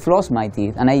used to floss my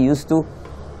teeth, and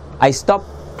I stopped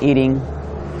eating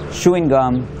chewing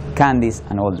gum, candies,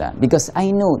 and all that, because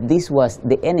I knew this was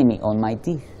the enemy on my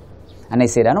teeth. And I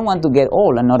said, I don't want to get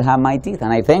old and not have my teeth.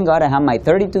 And I thank God I have my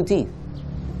 32 teeth.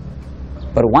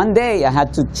 But one day I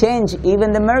had to change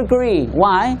even the mercury.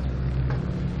 Why?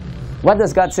 What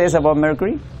does God say about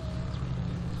mercury?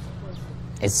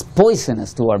 It's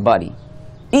poisonous to our body,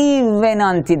 even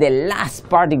until the last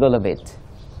particle of it.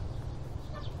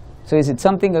 So is it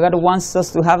something God wants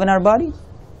us to have in our body?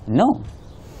 No.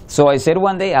 So I said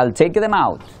one day, I'll take them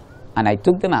out. And I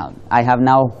took them out. I have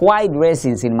now white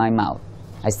resins in my mouth.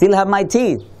 I still have my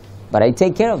teeth, but I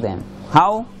take care of them.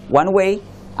 How? One way,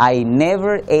 I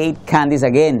never ate candies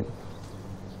again.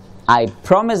 I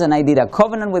promised, and I did a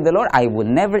covenant with the Lord, I will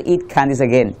never eat candies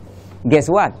again. Guess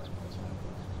what?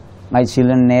 My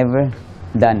children never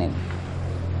done it.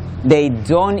 They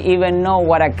don't even know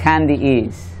what a candy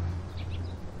is.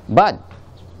 But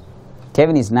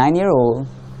Kevin is 9-year-old.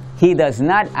 He does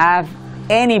not have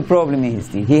any problem in his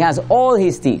teeth. He has all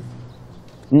his teeth.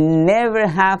 Never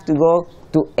have to go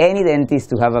to any dentist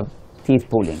to have a teeth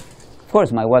pulling. Of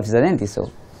course, my wife is a dentist,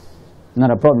 so not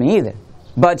a problem either.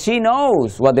 But she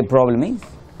knows what the problem is,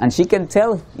 and she can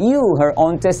tell you her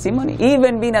own testimony,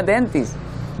 even being a dentist,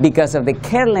 because of the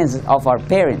carelessness of our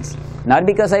parents. Not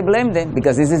because I blame them,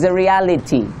 because this is a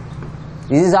reality.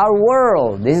 This is our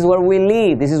world. This is where we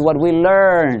live. This is what we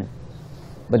learn.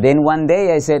 But then one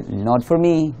day I said, not for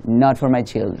me, not for my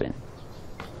children.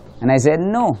 And I said,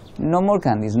 no, no more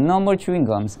candies, no more chewing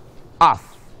gums,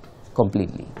 off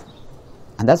completely.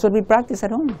 And that's what we practice at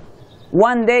home.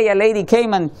 One day a lady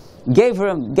came and gave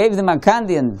them a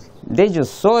candy, and they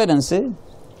just saw it and said,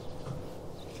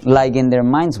 like in their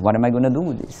minds, what am I going to do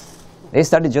with this? They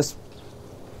started just,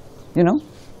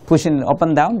 pushing it up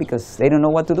and down because they don't know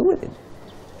what to do with it.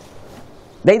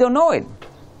 They don't know it.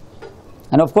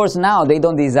 And of course now they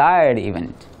don't desire it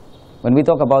even. When we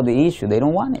talk about the issue, they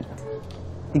don't want it.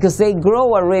 Because they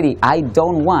grow already. I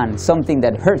don't want something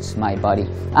that hurts my body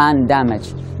and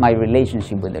damage my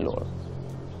relationship with the Lord.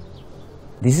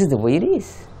 This is the way it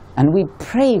is. And we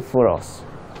pray for us,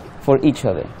 for each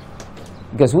other.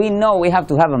 Because we know we have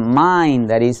to have a mind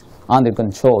that is under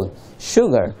control.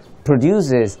 Sugar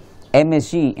produces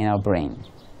MSG in our brain.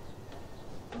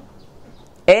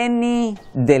 Any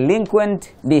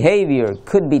delinquent behavior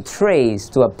could be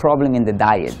traced to a problem in the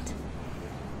diet.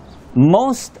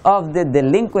 Most of the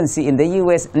delinquency in the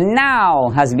U.S. now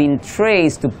has been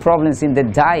traced to problems in the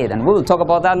diet, and we'll talk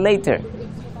about that later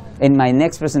in my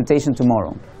next presentation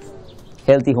tomorrow.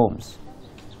 Healthy homes.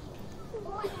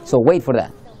 So wait for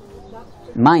that.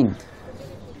 Mind.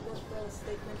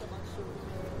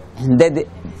 And that,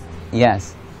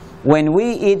 yes. When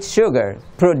we eat sugar,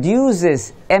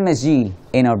 produces MSG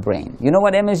in our brain. You know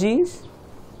what MSG is?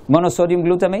 Monosodium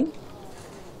glutamate?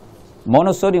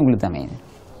 Monosodium glutamate.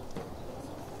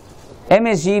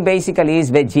 MSG basically is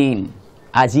Vegine,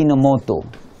 Ajinomoto.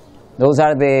 Those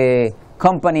are the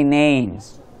company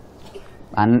names.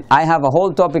 And I have a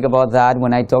whole topic about that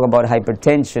when I talk about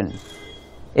hypertension.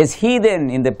 It's hidden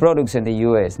in the products in the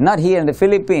U.S., not here in the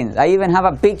Philippines. I even have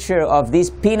a picture of these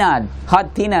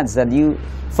hot peanuts that you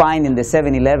find in the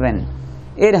 7-Eleven.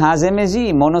 It has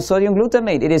MSG, monosodium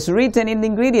glutamate. It is written in the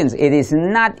ingredients. It is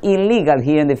not illegal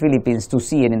here in the Philippines to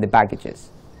see it in the packages.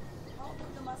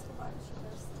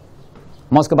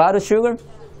 Muscovado sugar?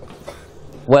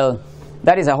 Well,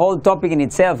 that is a whole topic in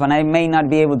itself, and I may not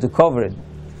be able to cover it.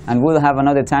 And we'll have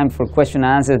another time for question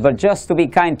and answers. But just to be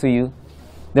kind to you,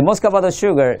 the Muscovado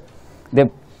sugar, the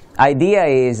idea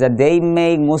is that they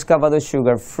make Muscovado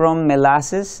sugar from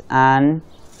molasses and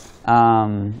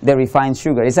the refined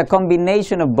sugar. It's a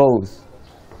combination of both.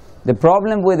 The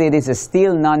problem with it is it's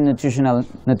still not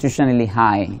nutritionally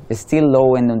high. It's still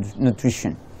low in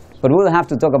nutrition. But we'll have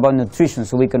to talk about nutrition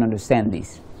so we can understand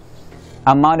this.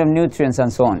 Amount of nutrients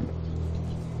and so on.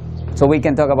 So we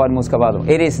can talk about Muscovado.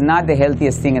 It is not the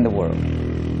healthiest thing in the world.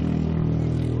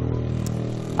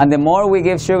 And the more we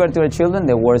give sugar to our children,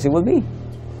 the worse it will be.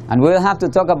 And we'll have to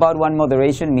talk about what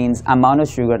moderation means, amount of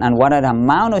sugar, and what an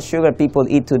amount of sugar people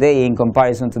eat today in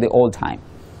comparison to the old time.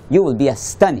 You will be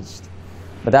astonished.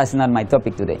 But that's not my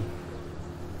topic today.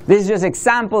 This is just an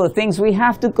example of things we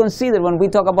have to consider when we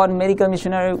talk about medical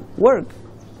missionary work.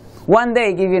 One day,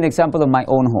 I give you an example of my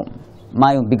own home.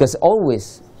 because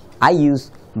always I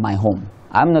use my home.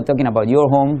 I'm not talking about your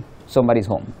home, somebody's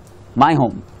home. My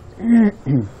home.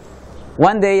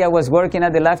 One day I was working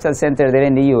at the lifestyle center there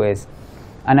in the US,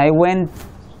 and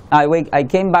I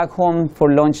came back home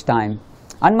for lunchtime,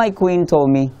 and my queen told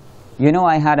me, you know,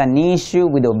 I had an issue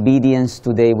with obedience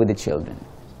today with the children.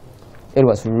 It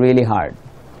was really hard.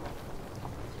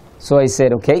 So I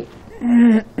said, okay,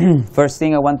 first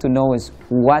thing I want to know is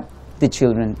what the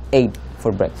children ate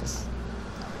for breakfast.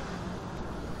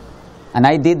 And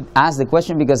I did ask the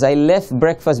question because I left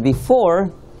breakfast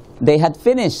before they had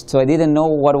finished, so I didn't know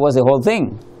what was the whole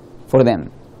thing for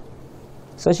them.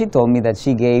 So she told me that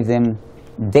she gave them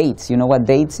dates. You know what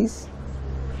dates is?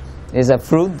 It's a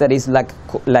fruit that is like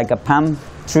a palm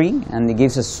tree, and it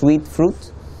gives a sweet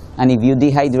fruit. And if you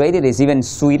dehydrate it, it's even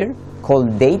sweeter,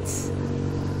 called dates.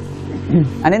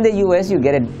 And in the US, you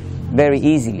get it very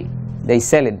easily. They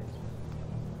sell it.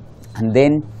 And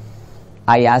then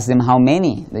I asked them how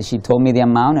many. She told me the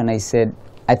amount, and I said,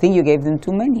 I think you gave them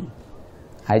too many.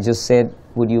 I just said,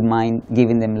 would you mind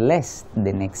giving them less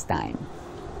the next time?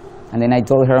 And then I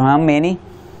told her how many,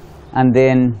 and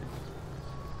then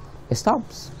it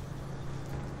stops.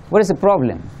 What is the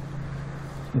problem?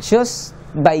 Just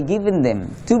by giving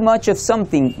them too much of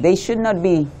something, they should not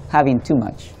be having too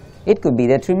much. It could be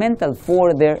detrimental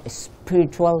for their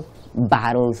spiritual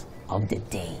battles of the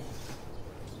day.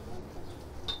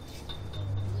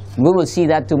 We will see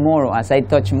that tomorrow as I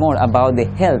touch more about the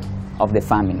health of the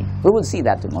family. We will see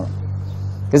that tomorrow.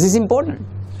 Because it's important.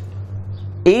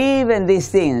 Even these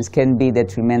things can be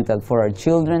detrimental for our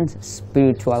children's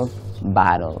spiritual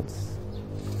battles.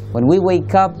 When we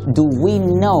wake up, do we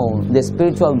know the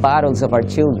spiritual battles of our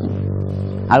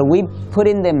children? Are we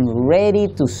putting them ready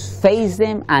to face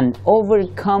them and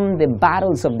overcome the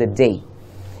battles of the day?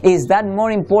 Is that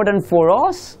more important for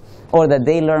us or that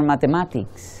they learn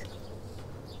mathematics?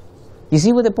 You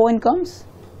see where the point comes?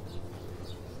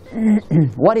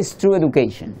 What is true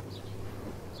education?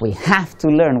 We have to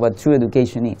learn what true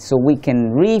education is so we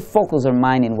can refocus our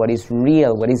mind in what is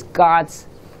real, what is God's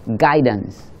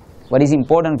guidance, what is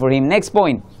important for Him. Next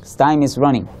point, because time is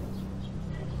running.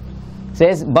 It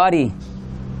says, body.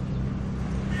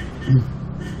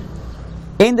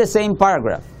 In the same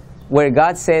paragraph, where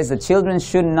God says the children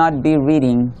should not be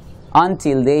reading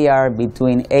until they are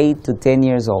between 8 to 10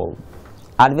 years old.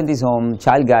 Adventist Home,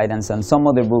 Child Guidance, and some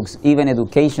other books, even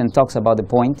Education, talks about the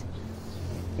point.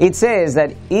 It says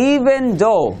that even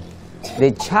though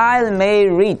the child may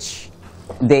reach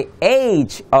the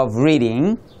age of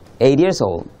reading, 8 years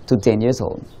old to 10 years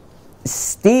old,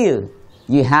 still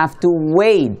you have to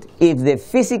wait if the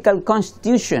physical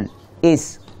constitution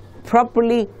is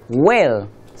properly well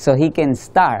so he can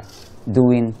start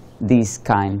doing this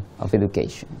kind of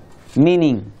education.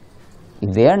 Meaning,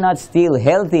 if they are not still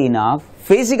healthy enough,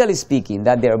 physically speaking,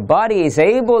 that their body is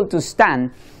able to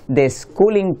stand the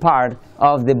schooling part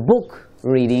of the book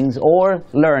readings or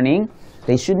learning,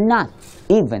 they should not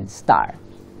even start.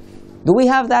 Do we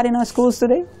have that in our schools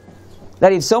today?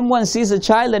 That if someone sees a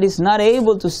child that is not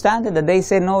able to stand it, that they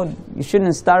say, no, you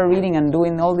shouldn't start reading and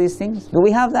doing all these things? Do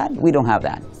we have that? We don't have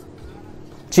that.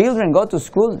 Children go to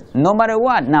school no matter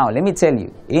what. Now, let me tell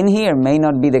you, in here may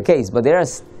not be the case, but there are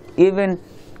even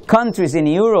countries in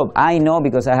Europe, I know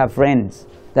because I have friends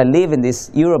that live in these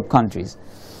Europe countries.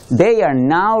 They are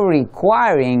now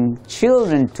requiring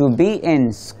children to be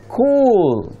in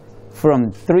school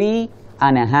from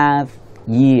 3.5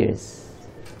 years.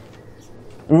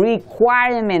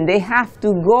 Requirement, they have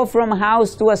to go from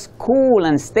house to a school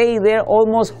and stay there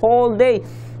almost whole day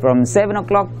from 7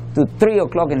 o'clock to 3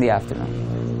 o'clock in the afternoon.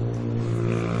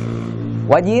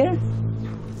 What year?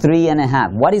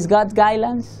 3.5. What is God's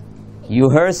guidelines? You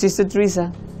heard Sister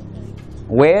Teresa.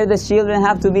 Where the children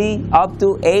have to be up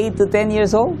to 8 to 10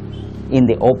 years old? In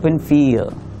the open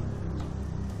field.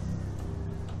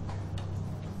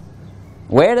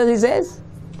 Where does it say?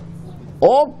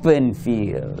 Open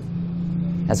field.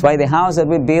 That's why the house that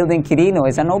we build in Quirino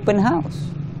is an open house.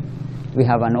 We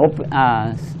have an open,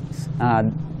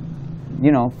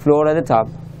 floor at the top,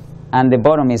 and the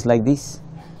bottom is like this.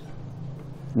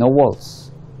 No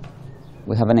walls.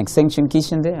 We have an extension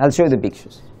kitchen there. I'll show you the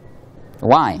pictures.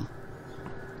 Why?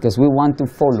 Because we want to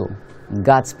follow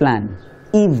God's plan,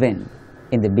 even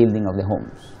in the building of the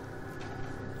homes.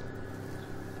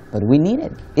 But we need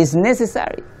it. It's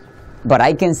necessary. But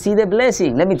I can see the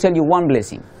blessing. Let me tell you one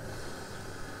blessing.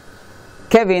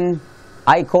 Kevin,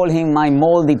 I call him my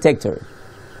mold detector.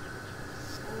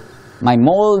 My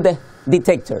mold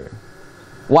detector.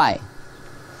 Why?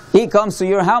 He comes to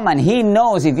your home and he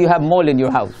knows if you have mold in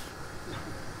your house.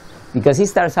 Because he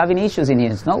starts having issues in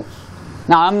his nose.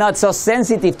 Now, I'm not so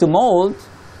sensitive to mold,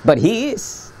 but he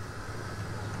is.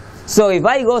 So if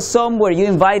I go somewhere, you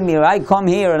invite me, or I come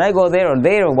here, and I go there,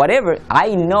 or whatever,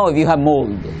 I know if you have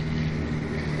mold.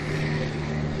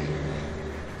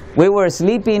 We were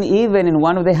sleeping even in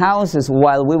one of the houses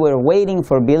while we were waiting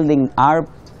for building our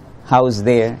house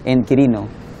there in Quirino.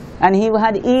 And he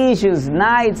had issues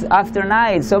nights after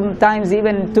night, sometimes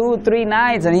even 2-3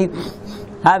 nights, and he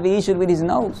had issues with his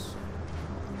nose.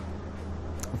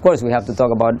 Of course, we have to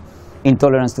talk about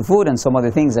intolerance to food and some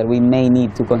other things that we may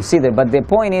need to consider. But the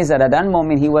point is that at that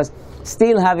moment he was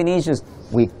still having issues.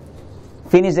 We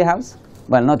finished the house.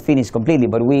 Well, not finished completely,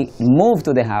 but we moved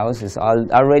to the house. It's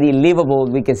already livable.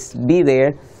 We could be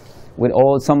there with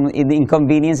all some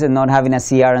inconveniences, not having a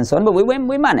CR and so on. But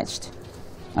we managed.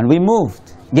 And we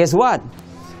moved. Guess what?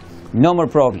 No more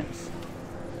problems.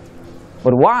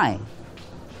 But why?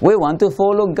 We want to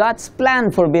follow God's plan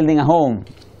for building a home.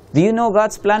 Do you know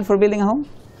God's plan for building a home?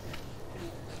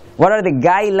 What are the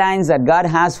guidelines that God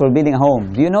has for building a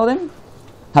home? Do you know them?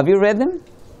 Have you read them?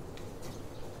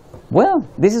 Well,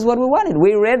 this is what we wanted.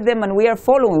 We read them and we are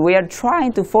following. We are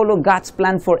trying to follow God's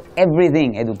plan for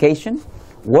everything. Education,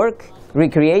 work,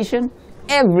 recreation,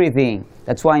 everything.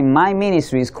 That's why my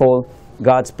ministry is called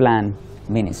God's Plan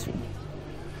Ministry.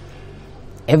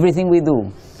 Everything we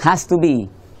do has to be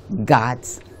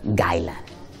God's guideline.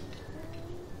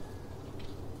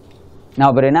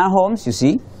 Now, but in our homes, you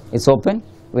see, it's open.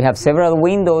 We have several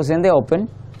windows in the open.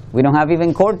 We don't have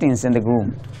even curtains in the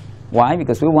room. Why?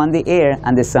 Because we want the air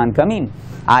and the sun come in.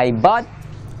 I bought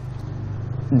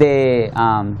the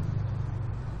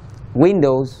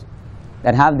windows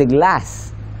that have the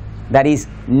glass that is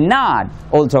not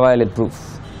ultraviolet proof.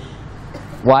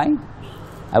 Why?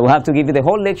 I will have to give you the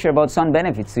whole lecture about sun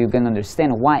benefits so you can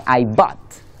understand why I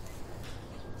bought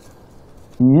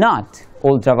not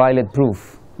ultraviolet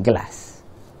proof glass.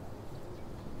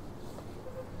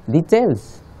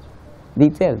 Details,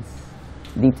 details,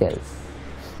 details.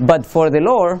 But for the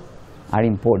Lord are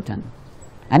important.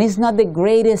 And it's not the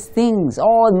greatest things,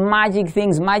 all magic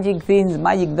things, magic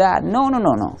that. No, no,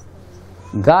 no, no.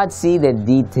 God sees the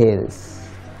details,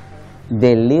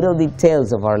 the little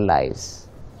details of our lives.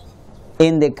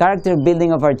 In the character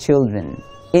building of our children,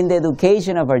 in the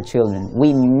education of our children,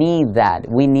 we need that.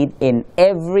 We need in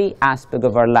every aspect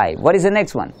of our life. What is the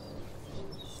next one?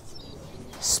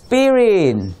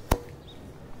 Spirit.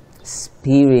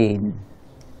 Spirit.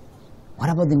 What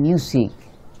about the music?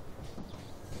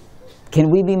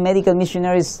 Can we be medical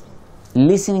missionaries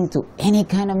listening to any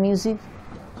kind of music?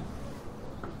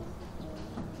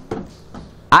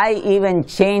 I even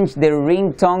changed the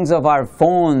ringtones of our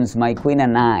phones, my queen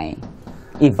and I,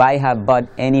 if I have bought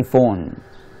any phone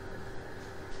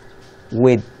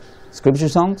with scripture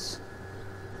songs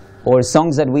or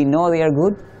songs that we know they are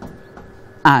good,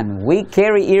 and we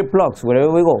carry earplugs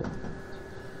wherever we go.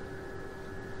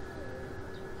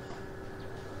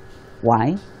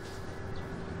 Why?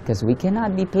 Because we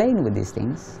cannot be playing with these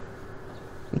things.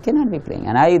 We cannot be playing.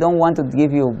 And I don't want to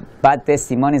give you bad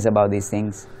testimonies about these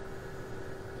things,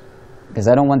 because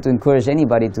I don't want to encourage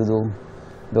anybody to do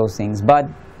those things. But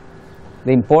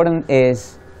the important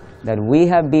is that we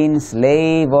have been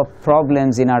slave of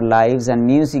problems in our lives, and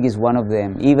music is one of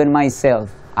them. Even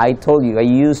myself, I told you, I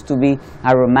used to be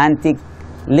a romantic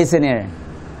listener.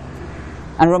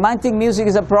 And romantic music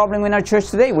is a problem in our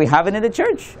church today. We have it in the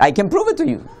church. I can prove it to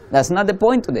you. That's not the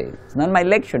point today. It's not my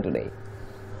lecture today.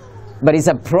 But it's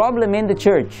a problem in the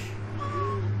church.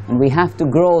 And we have to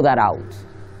grow that out.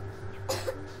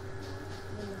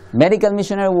 Medical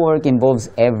missionary work involves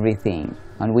everything.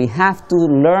 And we have to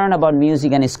learn about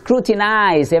music and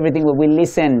scrutinize everything that we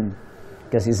listen,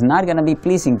 because it's not going to be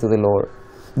pleasing to the Lord.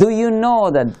 Do you know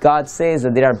that God says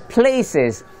that there are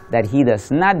places that He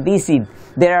does not visit?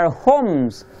 There are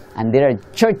homes and there are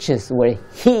churches where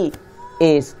He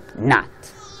is not.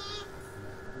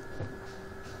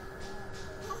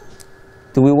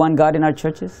 Do we want God in our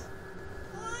churches?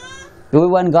 Do we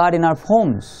want God in our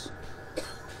homes?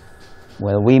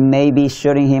 Well, we may be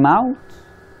shutting Him out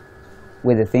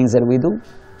with the things that we do.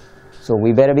 So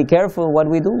we better be careful what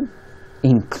we do,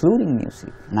 including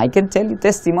music. And I can tell you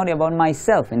testimony about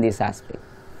myself in this aspect.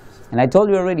 And I told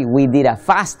you already, we did a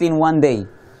fasting one day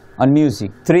on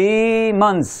music. 3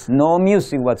 months, no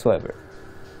music whatsoever.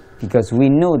 Because we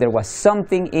knew there was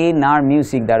something in our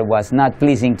music that was not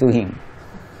pleasing to Him.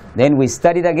 Then we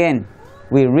studied again.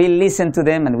 We re-listened to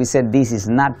them and we said, this is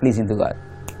not pleasing to God.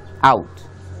 Out.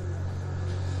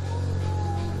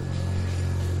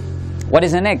 What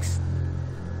is the next?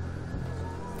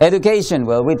 Education.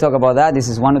 Well, we talk about that. This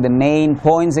is one of the main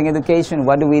points in education.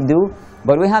 What do?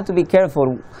 But we have to be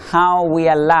careful how we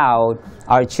allow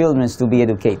our children to be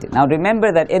educated. Now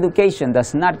remember that education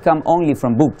does not come only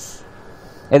from books.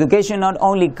 Education not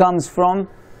only comes from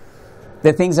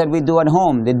the things that we do at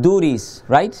home, the duties,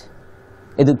 right?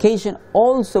 Education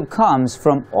also comes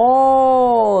from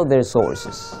all their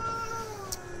sources.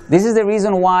 This is the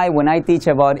reason why when I teach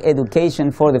about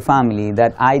education for the family,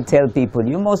 that I tell people,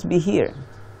 you must be here.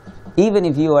 Even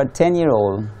if you are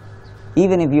 10-year-old,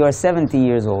 even if you are 70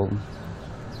 years old,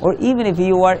 or even if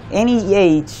you are any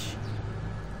age,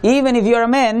 even if you're a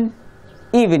man,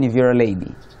 even if you're a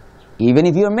lady, even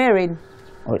if you're married,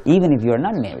 or even if you're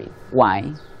not married.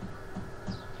 Why?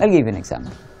 I'll give you an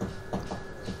example.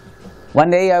 One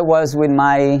day I was with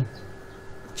my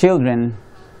children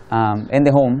in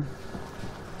the home,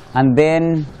 and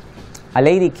then a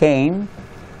lady came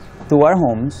to our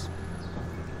homes,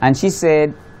 and she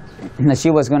said that she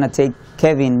was going to take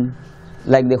Kevin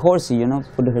like the horsey, you know,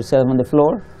 put herself on the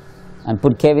floor and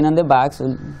put Kevin on the back,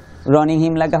 so running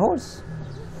him like a horse.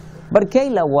 But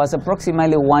Kayla was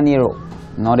approximately 1 year old,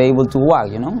 not able to walk,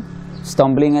 you know,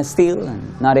 stumbling still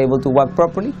and not able to walk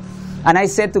properly. And I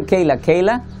said to Kayla,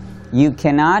 Kayla, you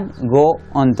cannot go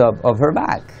on top of her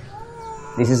back.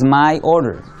 This is my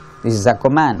order. This is a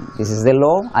command. This is the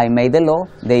law. I made the law.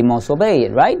 They must obey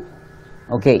it, right?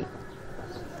 Okay.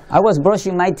 I was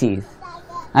brushing my teeth,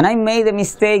 and I made a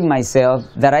mistake myself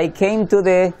that I came to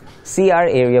the CR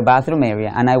area, bathroom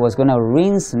area, and I was going to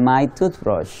rinse my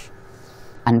toothbrush.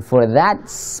 And for that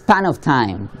span of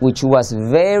time, which was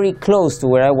very close to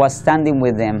where I was standing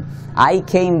with them, I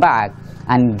came back,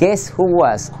 and guess who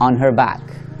was on her back?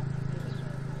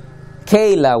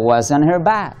 Kayla was on her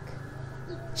back.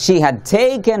 She had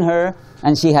taken her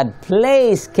and she had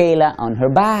placed Kayla on her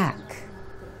back.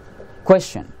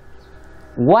 Question: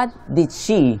 what did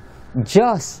she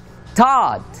just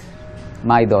taught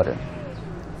my daughter?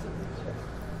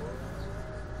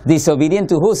 Disobedient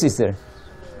to who, sister?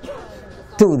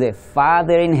 To the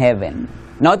Father in heaven.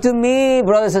 Not to me,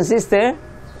 brothers and sisters.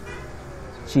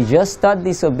 She just taught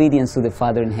disobedience to the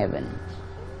Father in heaven.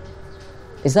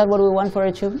 Is that what we want for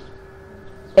our children?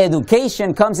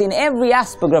 Education comes in every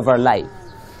aspect of our life.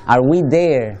 Are we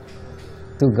there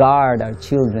to guard our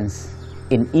children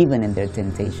even in their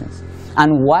temptations?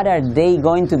 And what are they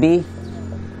going to be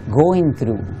going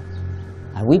through?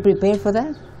 Are we prepared for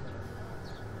that?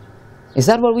 Is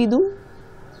that what we do?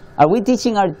 Are we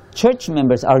teaching our church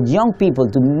members, our young people,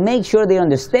 to make sure they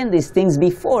understand these things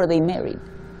before they marry?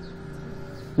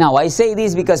 Now, I say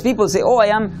this because people say, oh, I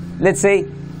am, let's say,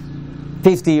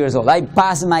 50 years old. I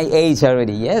passed my age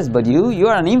already. Yes, but you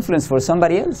are an influence for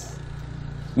somebody else.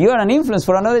 You are an influence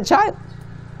for another child.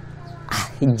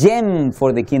 A gem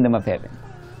for the kingdom of heaven.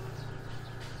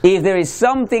 If there is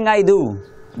something I do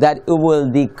that it will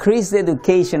decrease the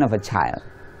education of a child,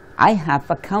 I have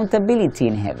accountability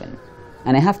in heaven.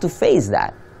 And I have to face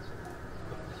that.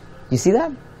 You see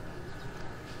that?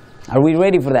 Are we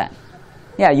ready for that?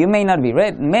 Yeah, you may not be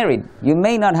married. You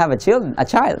may not have a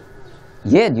child.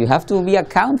 Yet you have to be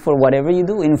account for whatever you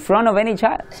do in front of any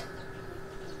child.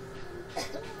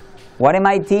 What am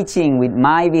I teaching with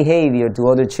my behavior to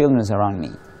other children around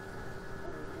me?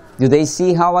 Do they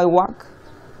see how I walk?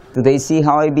 Do they see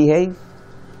how I behave?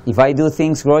 If I do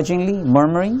things grudgingly,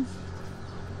 murmuring?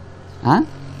 Huh?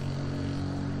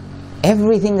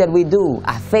 Everything that we do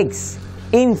affects,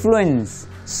 influences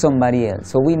somebody else.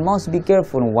 So we must be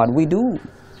careful in what we do.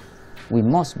 We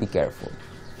must be careful.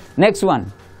 Next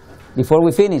one. Before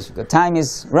we finish, the time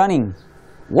is running.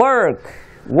 Work,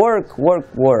 work, work,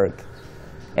 work.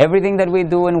 Everything that we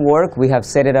do in work, we have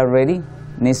said it already,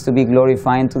 needs to be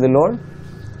glorifying to the Lord.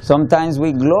 Sometimes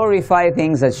we glorify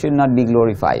things that should not be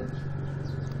glorified.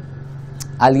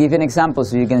 I'll give you an example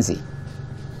so you can see.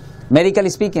 Medically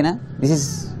speaking, this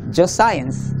is just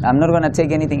science. I'm not going to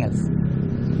take anything else.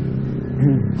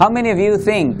 How many of you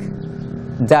think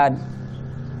that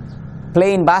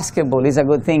playing basketball is a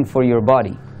good thing for your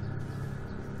body?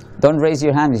 Don't raise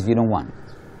your hand if you don't want.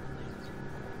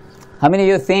 How many of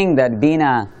you think that being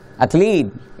an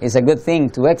athlete is a good thing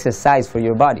to exercise for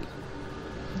your body?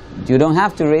 You don't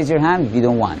have to raise your hand if you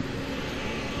don't want.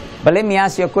 But let me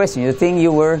ask you a question. You think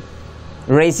you were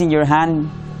raising your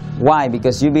hand? Why?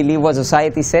 Because you believe what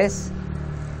society says?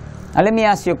 Now let me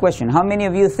ask you a question. How many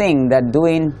of you think that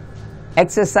doing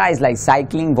exercise like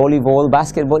cycling, volleyball,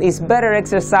 basketball is better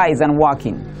exercise than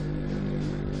walking?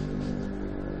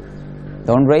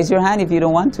 Don't raise your hand if you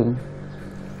don't want to.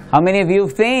 How many of you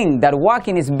think that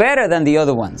walking is better than the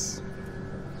other ones?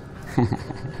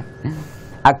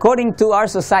 According to our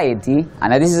society,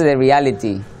 and this is the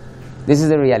reality,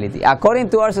 according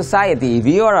to our society, if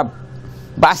you are a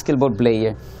basketball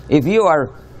player, if you are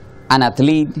an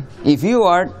athlete, if you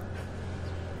are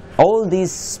all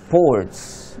these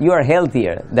sports, you are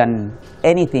healthier than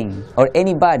anything or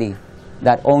anybody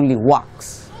that only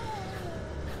walks.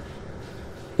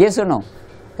 Yes or no?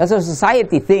 That's what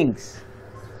society thinks.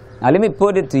 Now let me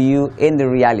put it to you in the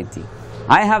reality.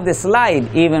 I have the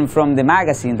slide even from the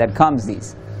magazine that comes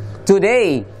this.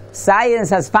 Today, science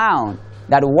has found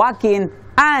that walking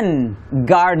and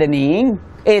gardening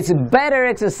is better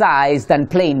exercise than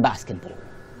playing basketball.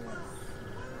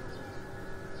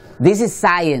 This is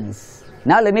science.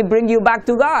 Now let me bring you back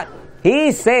to God.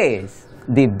 He says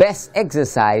the best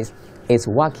exercise is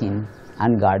walking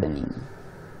and gardening.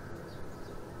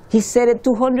 He said it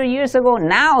 200 years ago.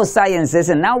 Now science says,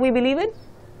 and now we believe it.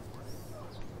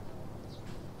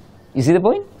 You see the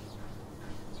point?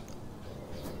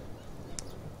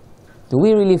 Do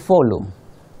we really follow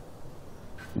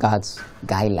God's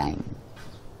guideline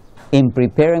in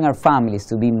preparing our families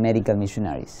to be medical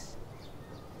missionaries?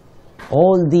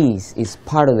 All this is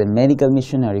part of the medical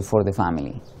missionary for the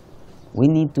family. We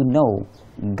need to know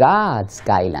God's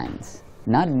guidelines,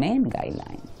 not man's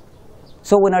guidelines.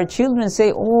 So when our children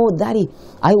say, oh, Daddy,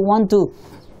 I want to,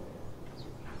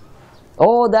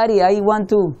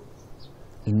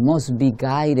 it must be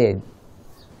guided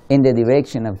in the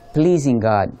direction of pleasing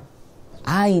God.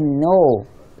 I know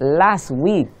last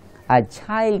week a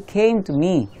child came to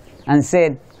me and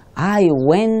said, I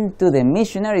went to the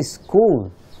missionary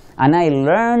school and I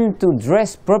learned to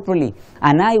dress properly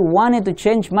and I wanted to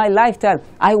change my lifestyle.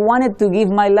 I wanted to give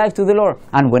my life to the Lord.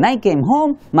 And when I came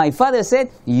home, my father said,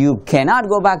 you cannot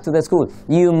go back to the school.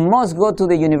 You must go to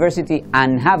the university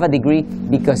and have a degree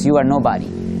because you are nobody.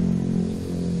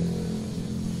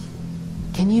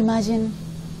 Can you imagine?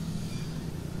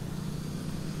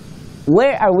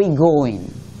 Where are we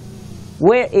going?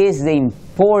 Where is the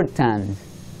importance?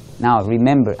 Now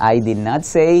remember, I did not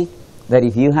say that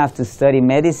if you have to study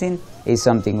medicine, is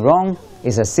something wrong?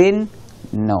 Is a sin?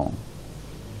 No.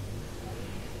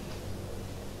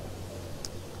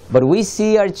 But we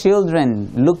see our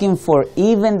children looking for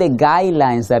even the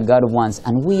guidelines that God wants,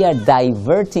 and we are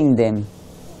diverting them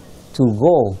to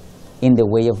go in the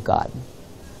way of God.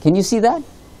 Can you see that?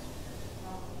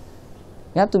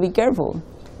 You have to be careful,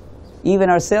 even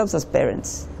ourselves as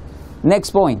parents. Next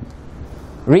point,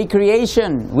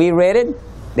 recreation. We read it.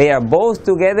 They are both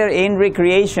together in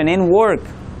recreation, in work,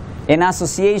 in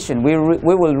association. We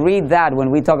will read that when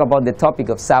we talk about the topic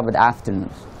of Sabbath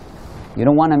afternoons. You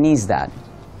don't want to miss that.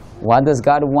 What does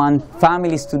God want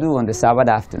families to do on the Sabbath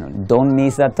afternoon? Don't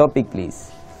miss that topic,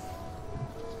 please.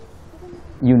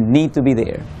 You need to be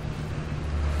there.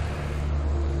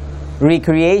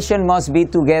 Recreation must be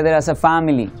together as a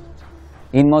family.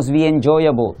 It must be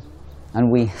enjoyable. And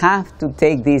we have to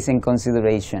take this in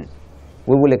consideration.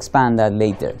 We will expand that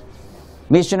later.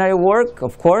 Missionary work,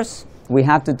 of course, we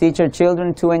have to teach our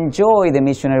children to enjoy the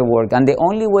missionary work. And the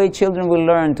only way children will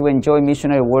learn to enjoy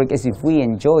missionary work is if we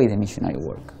enjoy the missionary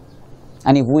work.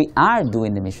 And if we are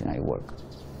doing the missionary work.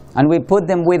 And we put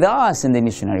them with us in the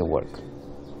missionary work.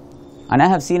 And I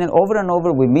have seen it over and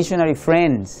over with missionary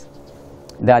friends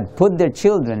that put their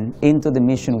children into the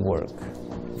mission work.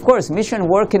 Of course, mission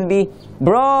work can be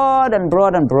broad and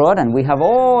broad and broad, and we have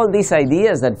all these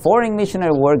ideas that foreign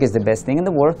missionary work is the best thing in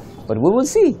the world, but we will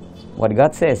see what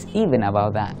God says even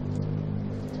about that.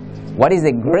 What is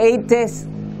the greatest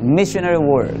missionary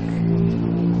work?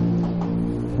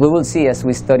 We will see as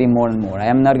we study more and more. I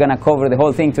am not going to cover the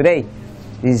whole thing today.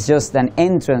 This is just an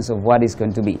entrance of what is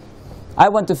going to be. I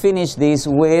want to finish this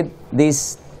with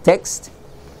this text,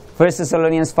 1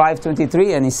 Thessalonians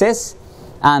 5:23, and it says,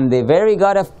 and the very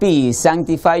God of peace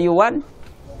sanctify you what?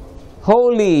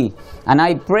 Holy. And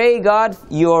I pray, God,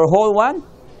 your whole what?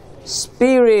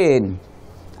 Spirit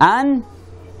and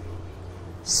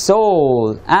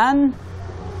soul and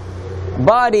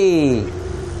body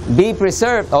be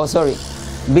preserved.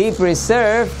 Be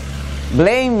preserved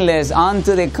blameless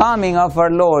unto the coming of our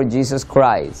Lord Jesus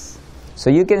Christ. So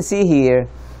you can see here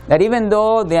that even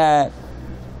though the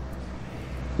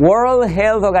World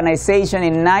Health Organization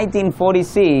in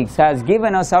 1946 has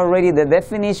given us already the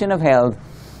definition of health,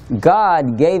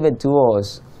 God gave it to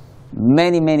us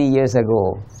many, many years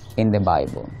ago in the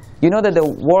Bible. You know that the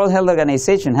World Health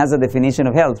Organization has a definition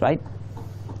of health, right?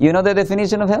 You know the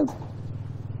definition of health?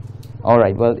 All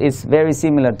right, well, it's very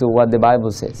similar to what the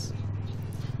Bible says.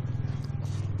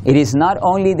 It is not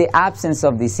only the absence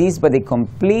of disease, but the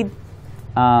complete,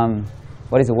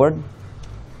 what is the word?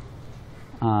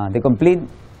 The complete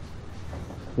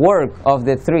work of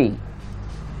the three: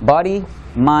 body,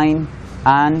 mind,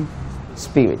 and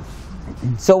spirit.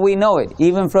 So we know it,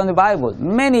 even from the Bible,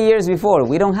 many years before.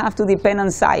 We don't have to depend on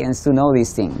science to know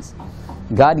these things.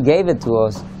 God gave it to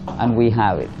us, and we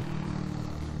have it.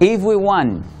 If we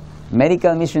want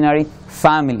medical missionary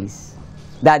families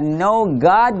that know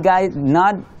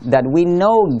that we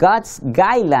know God's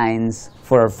guidelines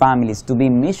for our families to be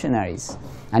missionaries,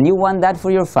 and you want that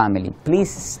for your family, please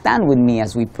stand with me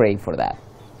as we pray for that.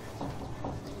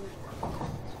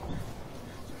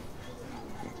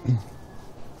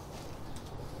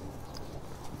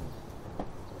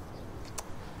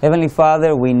 Heavenly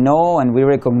Father, we know and we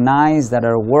recognize that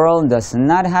our world does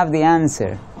not have the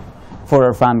answer for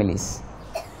our families.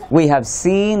 We have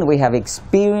seen, we have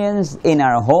experienced in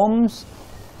our homes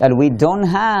that we don't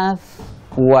have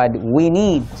what we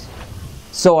need,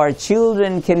 so our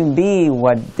children can be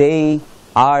what they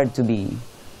are to be.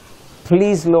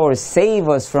 Please, Lord, save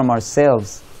us from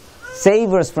ourselves.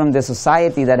 Save us from the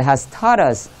society that has taught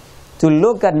us to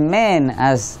look at men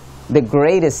as the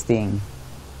greatest thing.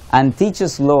 And teach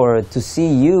us, Lord, to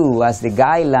see you as the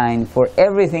guideline for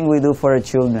everything we do for our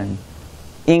children,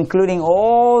 including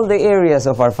all the areas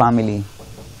of our family,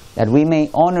 that we may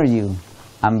honor you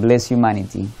and bless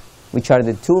humanity, which are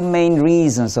the two main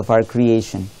reasons of our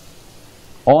creation.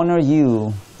 Honor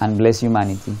you and bless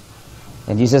humanity.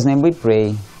 In Jesus' name we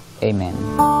pray.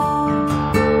 Amen.